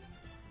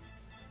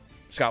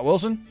 Scott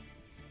Wilson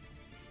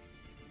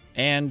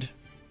and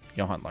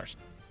Johan Larsson.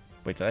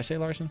 Wait, did I say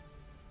Larsson?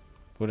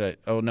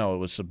 Oh, no, it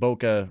was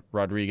Sobotka,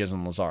 Rodriguez,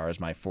 and Lazar as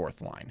my fourth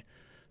line.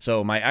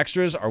 So my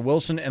extras are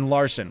Wilson and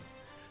Larsson.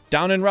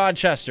 Down in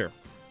Rochester,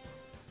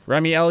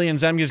 Remi Elie and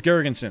Zemgus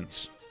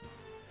Girgensons.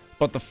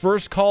 But the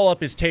first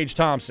call-up is Tage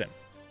Thompson.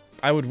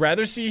 I would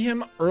rather see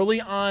him early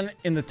on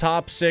in the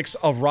top 6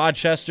 of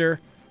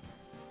Rochester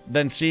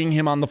than seeing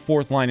him on the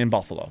fourth line in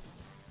Buffalo.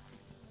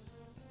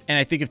 And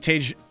I think if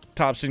Tage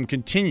Thompson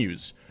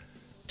continues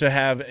to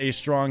have a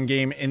strong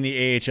game in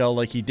the AHL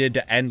like he did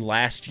to end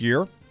last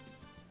year,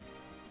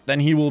 then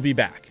he will be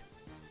back.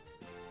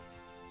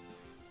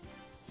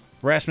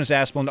 Rasmus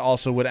Asplund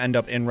also would end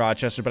up in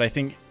Rochester, but I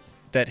think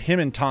that him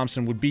and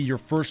Thompson would be your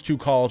first two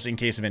call-ups in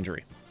case of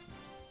injury.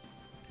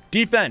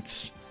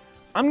 Defense.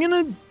 I'm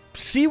going to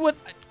see what...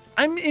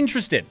 I'm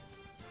interested.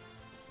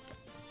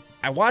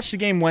 I watched the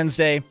game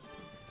Wednesday.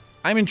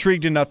 I'm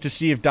intrigued enough to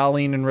see if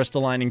Dahlin and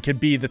Ristolainen could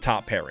be the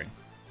top pairing.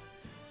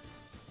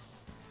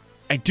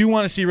 I do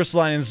want to see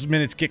Ristolainen's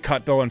minutes get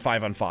cut, though, in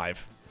 5-on-5.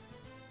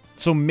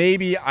 So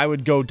maybe I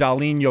would go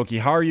Dahlin,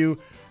 Jokiharju,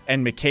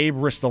 and McCabe,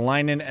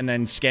 Ristolainen, and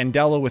then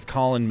Scandella with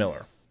Colin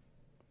Miller.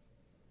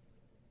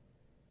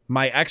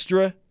 My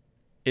extra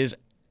is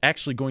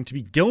actually going to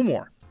be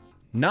Gilmore,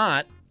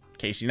 not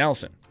Casey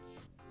Nelson.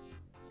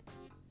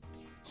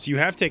 So you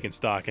have taken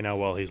stock in how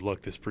well he's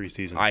looked this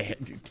preseason.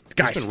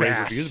 Guy's been rave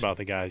fast. reviews about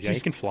the guys. Yeah, He's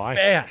he can fly.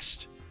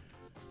 Fast.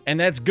 And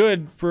that's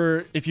good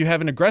for if you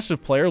have an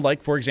aggressive player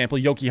like, for example,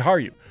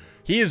 Jokiharju.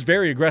 He is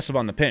very aggressive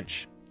on the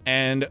pinch.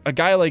 And a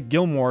guy like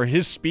Gilmore,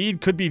 his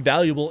speed could be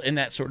valuable in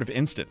that sort of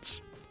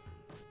instance.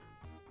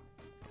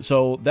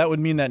 So that would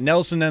mean that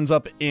Nelson ends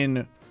up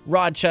in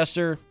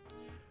Rochester.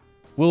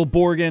 Will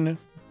Borgen,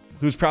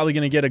 who's probably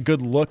going to get a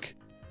good look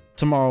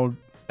tomorrow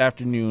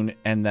afternoon,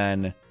 and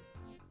then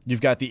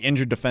you've got the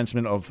injured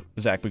defensemen of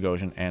Zach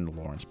Bogosian and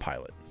Lawrence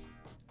Pilot.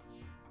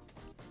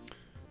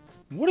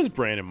 What is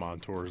Brandon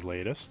Montour's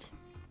latest?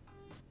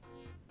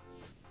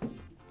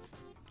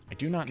 I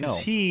do not know. Because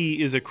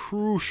he is a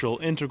crucial,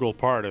 integral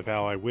part of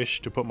how I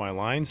wish to put my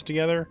lines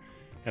together,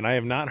 and I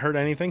have not heard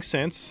anything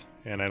since,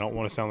 and I don't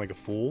want to sound like a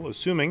fool,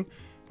 assuming,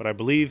 but I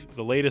believe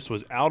the latest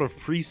was out of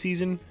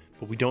preseason,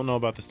 but we don't know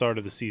about the start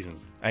of the season.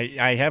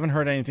 I haven't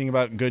heard anything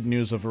about good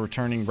news of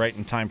returning right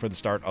in time for the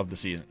start of the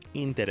season.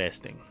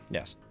 Interesting.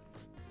 Yes.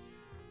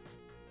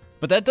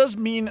 But that does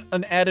mean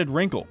an added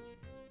wrinkle.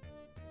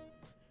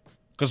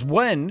 Because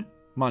when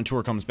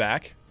Montour comes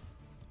back,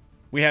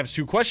 we have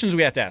two questions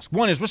we have to ask.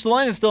 One is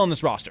Ristolainen still on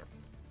this roster?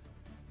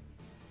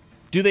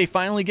 Do they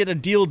finally get a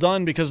deal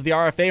done because the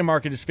RFA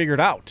market is figured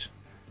out?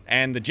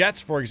 And the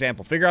Jets, for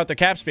example, figure out their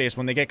cap space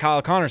when they get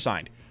Kyle Connor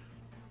signed.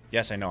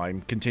 Yes, I know.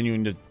 I'm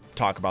continuing to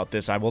talk about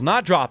this. I will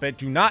not drop it.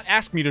 Do not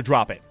ask me to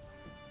drop it.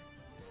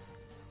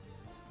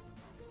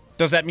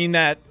 Does that mean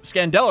that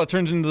Scandella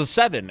turns into the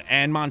 7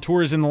 and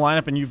Montour is in the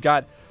lineup and you've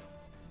got...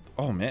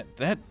 Oh, man,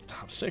 that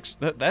top 6,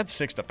 that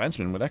 6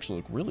 defenseman would actually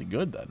look really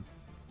good then.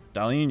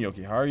 Dahlin,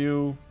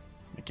 Jokiharju,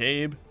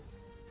 McCabe,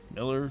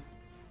 Miller.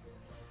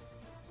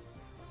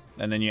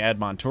 And then you add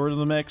Montour to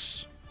the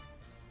mix.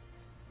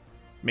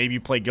 Maybe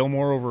you play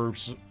Gilmore over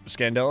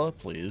Scandella.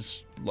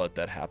 Please let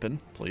that happen,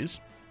 please.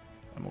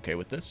 I'm okay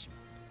with this.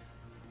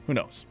 Who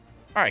knows?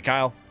 All right,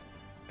 Kyle.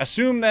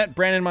 Assume that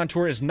Brandon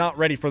Montour is not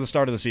ready for the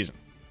start of the season.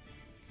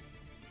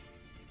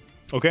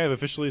 Okay, I've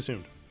officially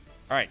assumed.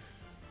 All right.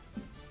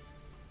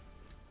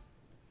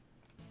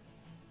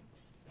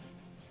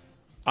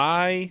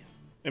 I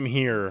am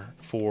here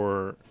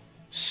for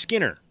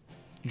Skinner,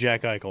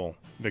 Jack Eichel,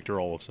 Victor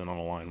Olofsson on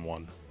a line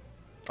 1.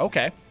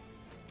 Okay.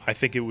 I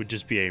think it would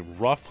just be a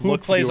rough Who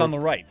look. Who plays on the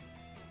right?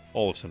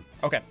 Olofsson.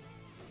 Okay.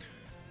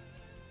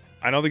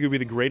 I don't think it would be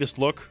the greatest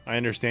look. I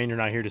understand you're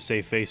not here to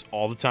save face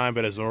all the time,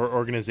 but as an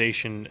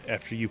organization,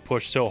 after you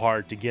push so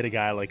hard to get a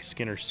guy like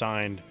Skinner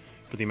signed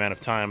for the amount of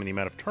time and the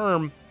amount of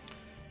term,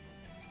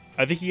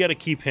 I think you got to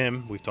keep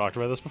him. We've talked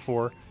about this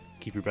before.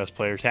 Keep your best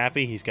players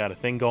happy. He's got a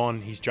thing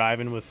going. He's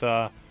driving with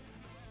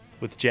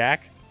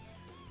Jack.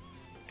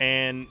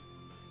 And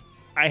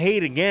I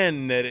hate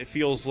again that it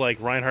feels like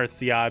Reinhardt's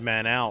the odd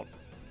man out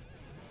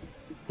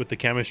with the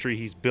chemistry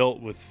he's built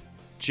with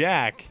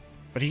Jack.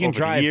 But he can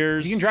drive.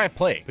 Years, he can drive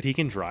play. But he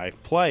can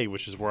drive play,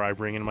 which is where I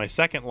bring in my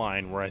second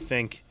line, where I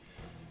think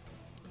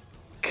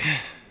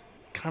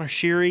Connor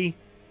Sheary,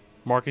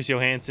 Marcus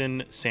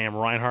Johansson, Sam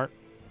Reinhart.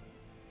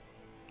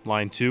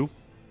 Line 2.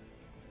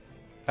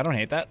 I don't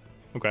hate that.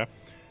 Okay.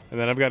 And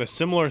then I've got a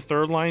similar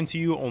third line to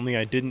you, only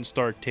I didn't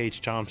start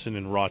Tage Thompson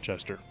in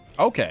Rochester.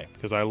 Okay.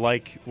 Because I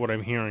like what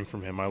I'm hearing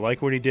from him. I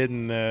like what he did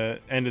in the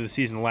end of the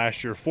season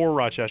last year for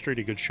Rochester. He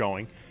did a good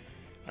showing.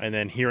 And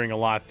then hearing a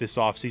lot this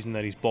offseason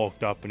that he's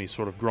bulked up and he's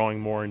sort of growing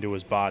more into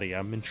his body.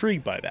 I'm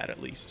intrigued by that,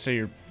 at least. So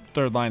your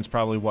third line's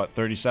probably, what,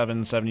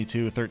 37,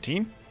 72,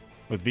 13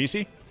 with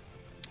VC?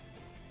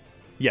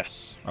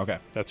 Yes. Okay.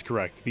 That's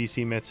correct.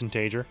 VC, Mitz, and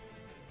Tager.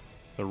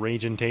 The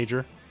Ragin'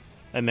 Tager.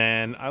 And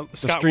then the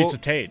Streets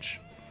of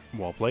Tage.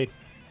 Well played.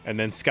 And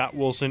then Scott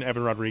Wilson,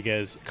 Evan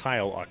Rodriguez,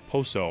 Kyle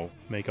Okposo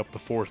make up the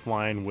fourth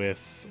line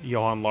with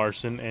Johan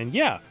Larsson. And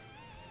yeah,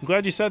 I'm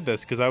glad you said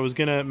this because I was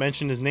going to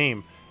mention his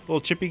name. Little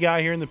chippy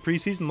guy here in the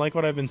preseason, like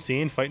what I've been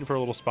seeing, fighting for a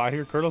little spot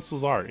here. Curtis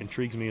Lazar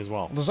intrigues me as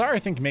well. Lazar, I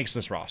think, makes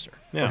this roster.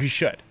 Yeah. Or he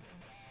should.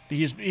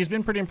 He's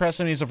been pretty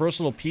impressive. He's a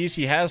versatile piece.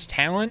 He has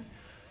talent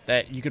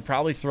that you could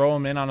probably throw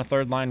him in on a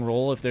third-line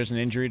role if there's an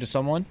injury to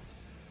someone.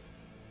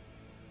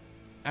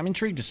 I'm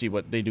intrigued to see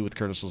what they do with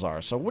Curtis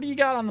Lazar. So what do you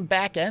got on the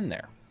back end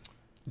there?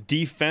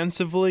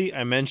 Defensively,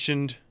 I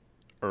mentioned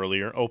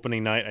earlier,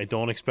 opening night, I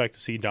don't expect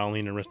to see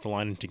Dahlin and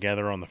Ristolainen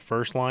together on the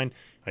first line.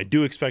 I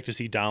do expect to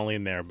see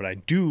Dahlin there, but I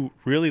do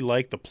really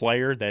like the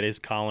player that is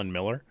Colin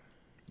Miller.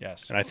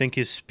 Yes. And I think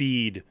his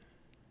speed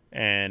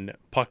and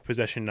puck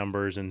possession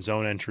numbers and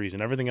zone entries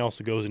and everything else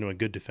that goes into a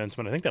good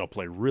defenseman, I think that'll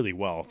play really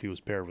well if he was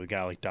paired with a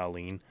guy like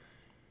Dahlin.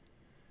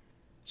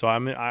 So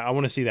I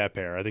want to see that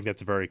pair. I think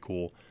that's very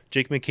cool.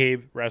 Jake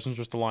McCabe, Rasmus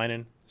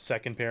Ristolainen,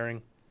 second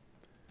pairing.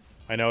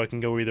 I know it can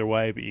go either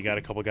way, but you got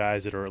a couple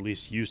guys that are at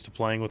least used to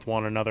playing with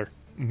one another.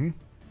 Mm-hmm.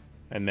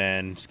 And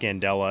then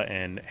Scandella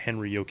and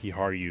Henry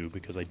Jokiharju,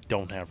 because I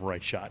don't have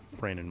right shot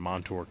Brandon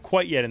Montour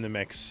quite yet in the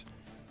mix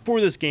for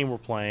this game we're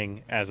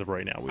playing as of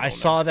right now. I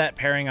saw that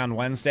pairing on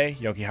Wednesday,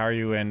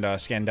 Jokiharju and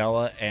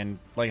Scandella, and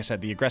like I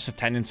said, the aggressive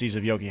tendencies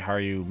of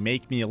Jokiharju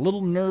make me a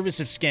little nervous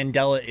if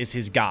Scandella is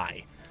his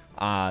guy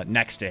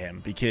next to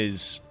him,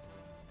 because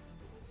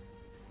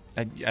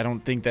I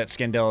don't think that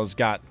Scandella's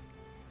got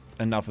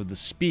enough of the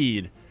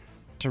speed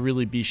to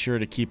really be sure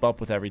to keep up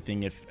with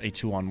everything if a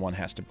 2-on-1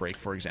 has to break,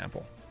 for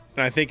example.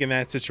 And I think in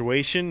that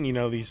situation,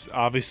 these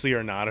obviously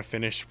are not a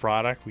finished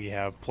product. We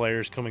have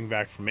players coming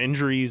back from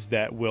injuries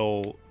that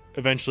will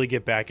eventually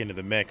get back into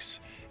the mix.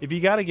 If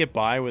you got to get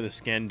by with a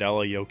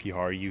Scandella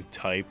Jokiharju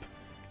type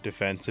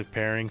defensive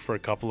pairing for a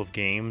couple of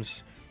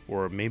games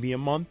or maybe a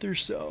month or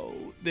so,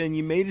 then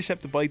you may just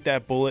have to bite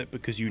that bullet,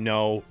 because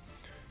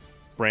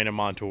Brandon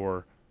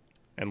Montour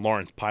and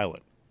Lawrence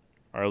Pilot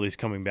are at least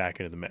coming back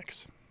into the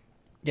mix.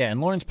 Yeah,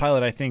 and Lawrence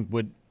Pilot, I think,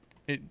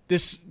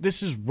 this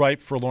is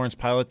ripe for Lawrence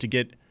Pilot to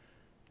get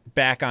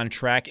back on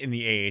track in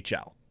the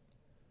AHL.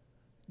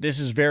 This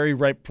is very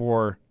ripe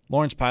for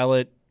Lawrence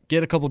Pilot.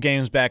 Get a couple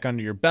games back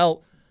under your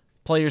belt,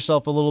 play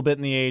yourself a little bit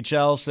in the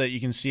AHL so that you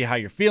can see how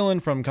you're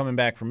feeling from coming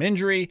back from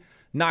injury,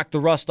 knock the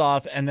rust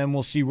off, and then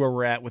we'll see where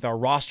we're at with our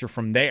roster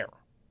from there.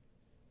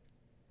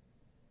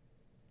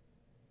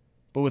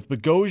 But with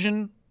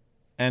Bogosian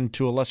and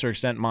to a lesser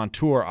extent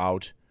Montour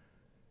out,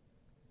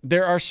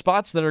 there are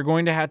spots that are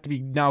going to have to be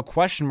now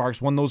question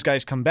marks when those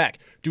guys come back.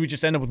 Do we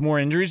just end up with more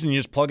injuries and you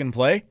just plug and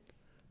play?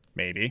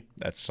 Maybe.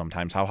 That's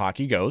sometimes how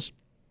hockey goes.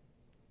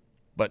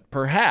 But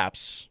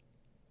perhaps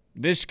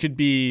this could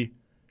be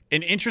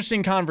an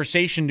interesting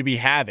conversation to be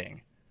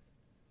having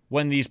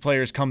when these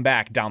players come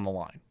back down the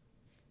line.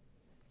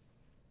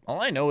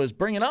 All I know is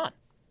bring it on.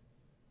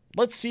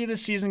 Let's see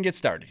this season get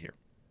started here.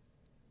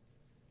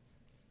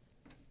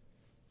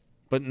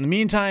 But in the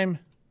meantime,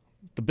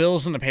 the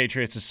Bills and the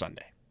Patriots is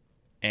Sunday.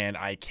 And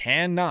I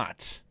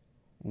cannot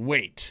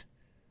wait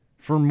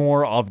for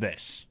more of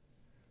this.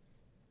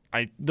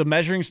 The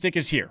measuring stick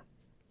is here.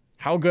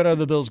 How good are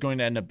the Bills going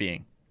to end up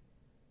being?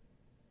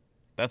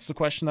 That's the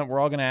question that we're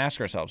all going to ask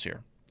ourselves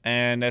here.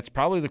 And that's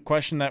probably the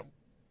question that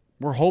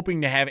we're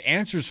hoping to have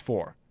answers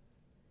for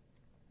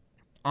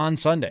on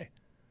Sunday.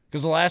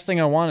 Because the last thing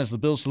I want is the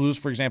Bills to lose,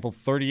 for example,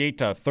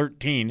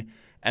 38-13,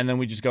 and then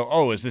we just go,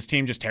 oh, is this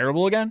team just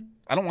terrible again?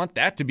 I don't want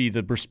that to be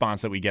the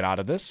response that we get out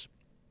of this.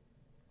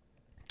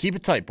 Keep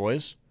it tight,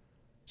 boys.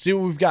 See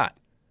what we've got.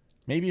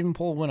 Maybe even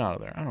pull a win out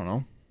of there. I don't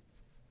know.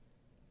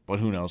 But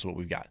who knows what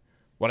we've got.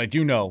 What I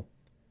do know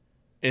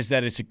is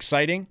that it's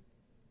exciting.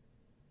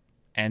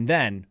 And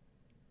then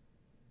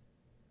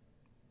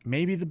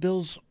maybe the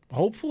Bills,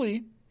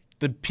 hopefully,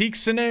 the peak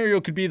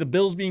scenario could be the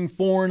Bills being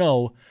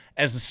 4-0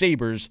 as the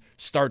Sabres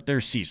start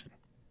their season.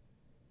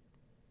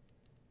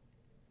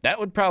 That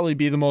would probably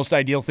be the most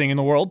ideal thing in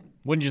the world,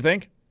 wouldn't you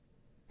think?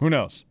 Who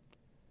knows?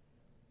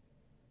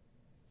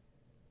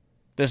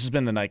 This has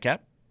been the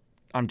Nightcap.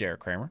 I'm Derek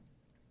Kramer.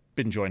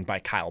 Been joined by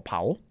Kyle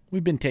Powell.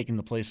 We've been taking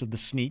the place of the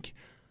Sneak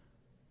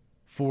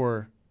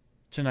for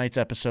tonight's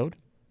episode.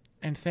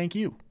 And thank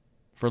you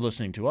for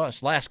listening to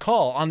us. Last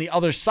call on the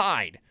other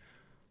side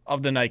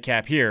of the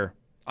Nightcap here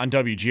on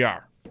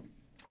WGR.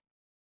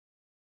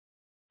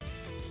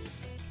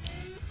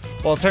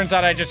 Well, it turns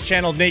out I just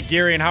channeled Nate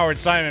Geary and Howard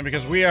Simon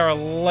because we are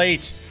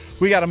late.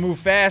 We got to move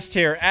fast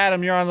here.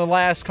 Adam, you're on the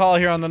last call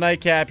here on the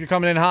Nightcap. You're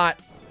coming in hot.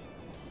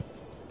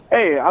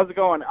 Hey, how's it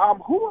going?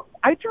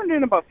 I turned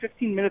in about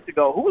 15 minutes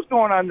ago. Who was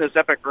going on this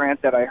epic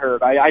rant that I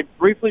heard? I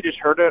briefly just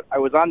heard it. I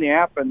was on the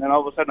app, and then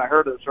all of a sudden I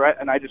heard this, right?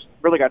 And I just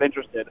really got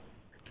interested. It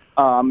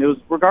was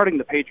regarding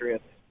the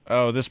Patriots.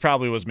 Oh, this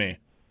probably was me.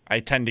 I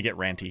tend to get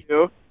ranty.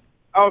 You?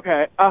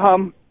 Okay.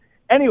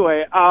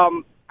 Anyway,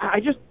 I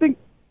just think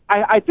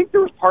I think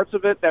there was parts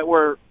of it that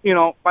were,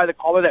 by the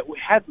caller that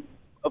had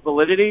a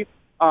validity.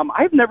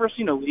 I've never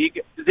seen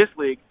this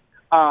league,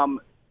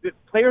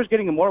 players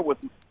getting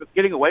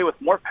away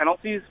with more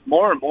penalties,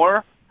 more and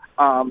more,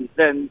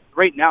 than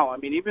right now. I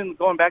mean, even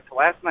going back to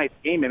last night's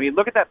game, I mean,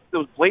 look at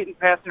those blatant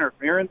pass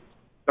interference,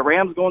 the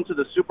Rams going to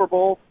the Super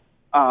Bowl.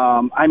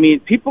 I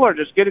mean, people are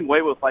just getting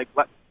away with,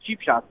 cheap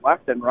shots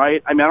left and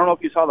right. I mean, I don't know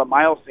if you saw the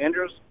Miles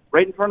Sanders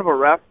right in front of a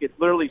ref, gets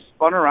literally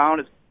spun around,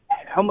 his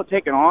helmet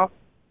taken off.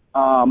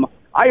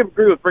 I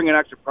agree with bringing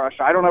extra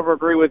pressure. I don't ever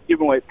agree with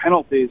giving away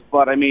penalties,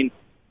 but, I mean,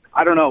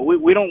 I don't know.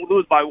 We don't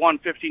lose by 2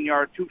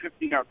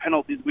 15-yard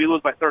penalties. We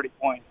lose by 30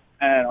 points,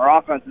 and our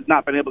offense has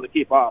not been able to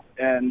keep up.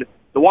 And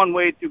the one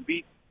way to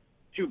beat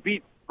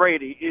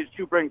Brady is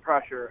to bring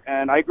pressure.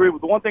 And I agree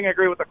with the one thing I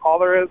agree with the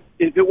caller is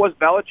if it was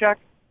Belichick,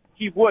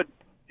 he would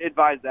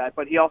advise that,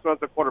 but he also has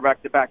the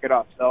quarterback to back it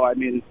up. So I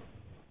mean,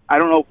 I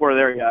don't know if we're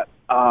there yet.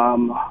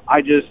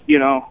 I just,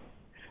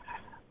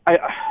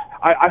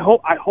 I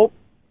hope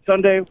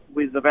Sunday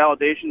with the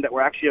validation that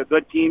we're actually a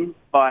good team,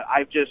 but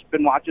I've just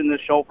been watching this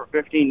show for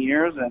 15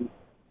 years, and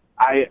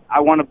I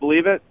want to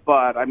believe it,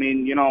 but I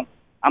mean,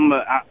 I'm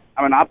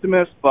an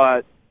optimist,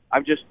 but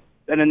I've just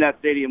been in that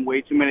stadium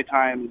way too many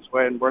times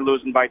when we're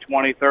losing by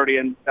 20, 30,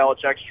 and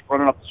Belichick's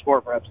running up the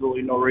score for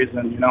absolutely no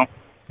reason,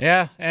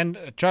 Yeah, and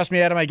trust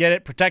me, Adam, I get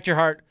it. Protect your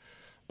heart.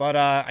 But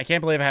I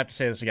can't believe I have to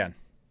say this again.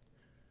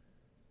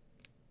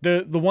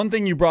 The one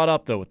thing you brought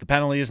up, though, with the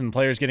penalties and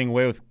players getting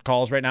away with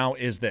calls right now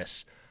is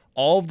this.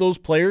 All of those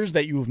players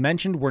that you've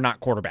mentioned were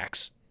not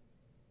quarterbacks.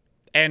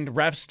 And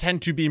refs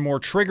tend to be more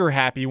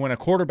trigger-happy when a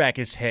quarterback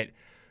is hit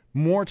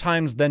more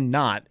times than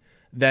not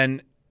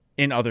than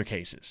in other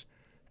cases.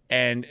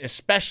 And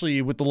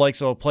especially with the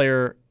likes of a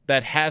player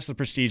that has the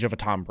prestige of a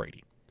Tom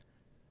Brady,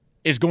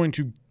 is going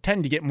to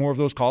tend to get more of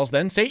those calls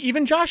than, say,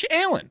 even Josh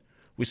Allen.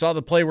 We saw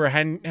the play where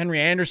Henry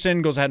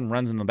Anderson goes ahead and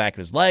runs in the back of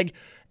his leg,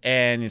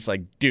 and it's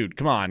like, dude,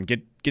 come on,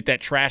 get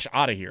that trash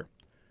out of here.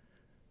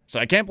 So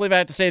I can't believe I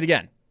have to say it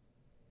again.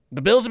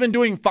 The Bills have been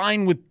doing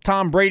fine with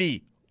Tom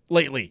Brady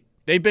lately.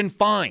 They've been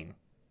fine.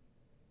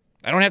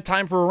 I don't have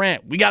time for a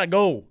rant. We got to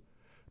go.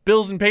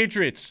 Bills and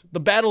Patriots,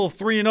 the battle of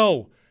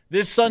 3-0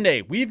 this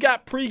Sunday. We've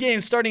got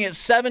pregame starting at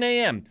 7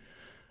 a.m.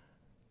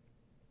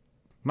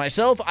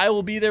 Myself, I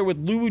will be there with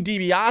Lou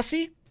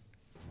DiBiase.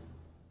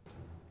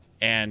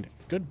 And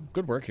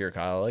good work here,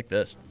 Kyle. I like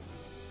this.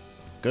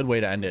 Good way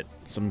to end it.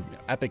 Some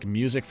epic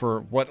music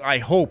for what I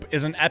hope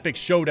is an epic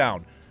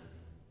showdown.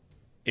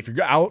 If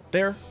you're out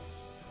there,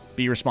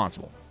 be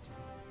responsible.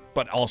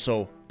 But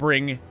also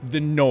bring the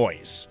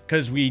noise,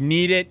 because we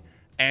need it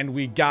and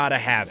we gotta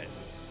have it.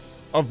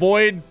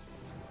 Avoid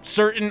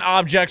certain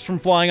objects from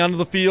flying onto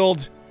the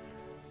field,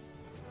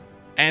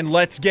 and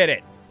let's get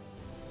it.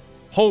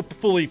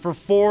 Hopefully for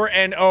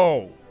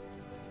 4-0.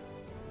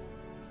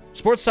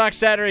 Sports Talk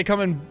Saturday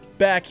coming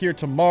back here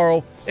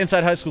tomorrow.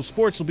 Inside High School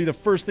Sports will be the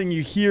first thing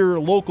you hear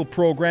local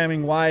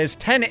programming-wise,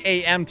 10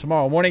 a.m.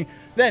 tomorrow morning.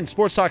 Then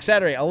Sports Talk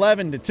Saturday,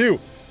 11 to 2.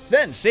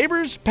 Then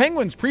Sabres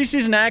Penguins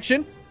preseason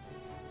action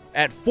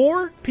at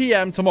 4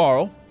 p.m.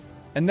 tomorrow.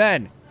 And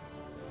then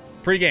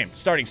pregame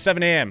starting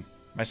 7 a.m.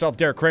 Myself,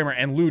 Derek Kramer,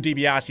 and Lou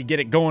DiBiase get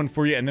it going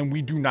for you. And then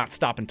we do not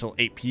stop until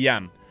 8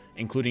 p.m.,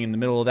 including in the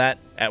middle of that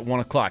at 1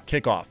 o'clock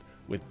kickoff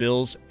with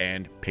Bills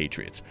and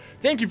Patriots.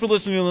 Thank you for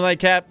listening to the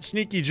Nightcap.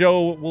 Sneaky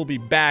Joe will be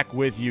back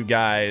with you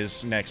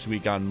guys next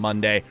week on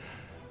Monday.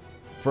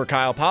 For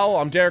Kyle Powell,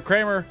 I'm Derek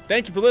Kramer.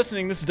 Thank you for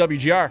listening. This is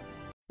WGR.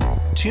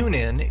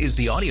 TuneIn is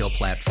the audio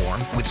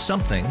platform with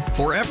something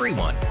for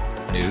everyone.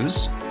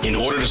 News. In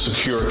order to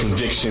secure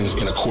convictions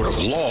in a court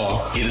of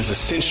law, it is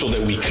essential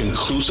that we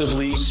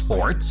conclusively.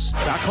 Sports.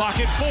 Shot clock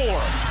at 4.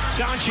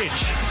 Doncic.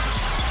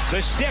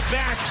 The step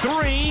back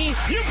 3.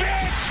 You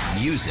bet.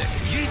 Music.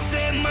 You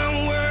set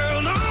my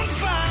world on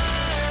fire.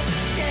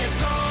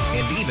 Yes,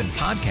 and even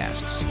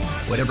podcasts.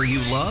 Whatever you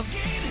love,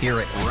 hear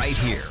it right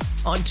here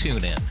on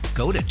TuneIn.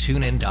 Go to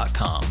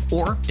TuneIn.com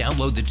or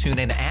download the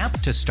TuneIn app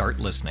to start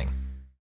listening.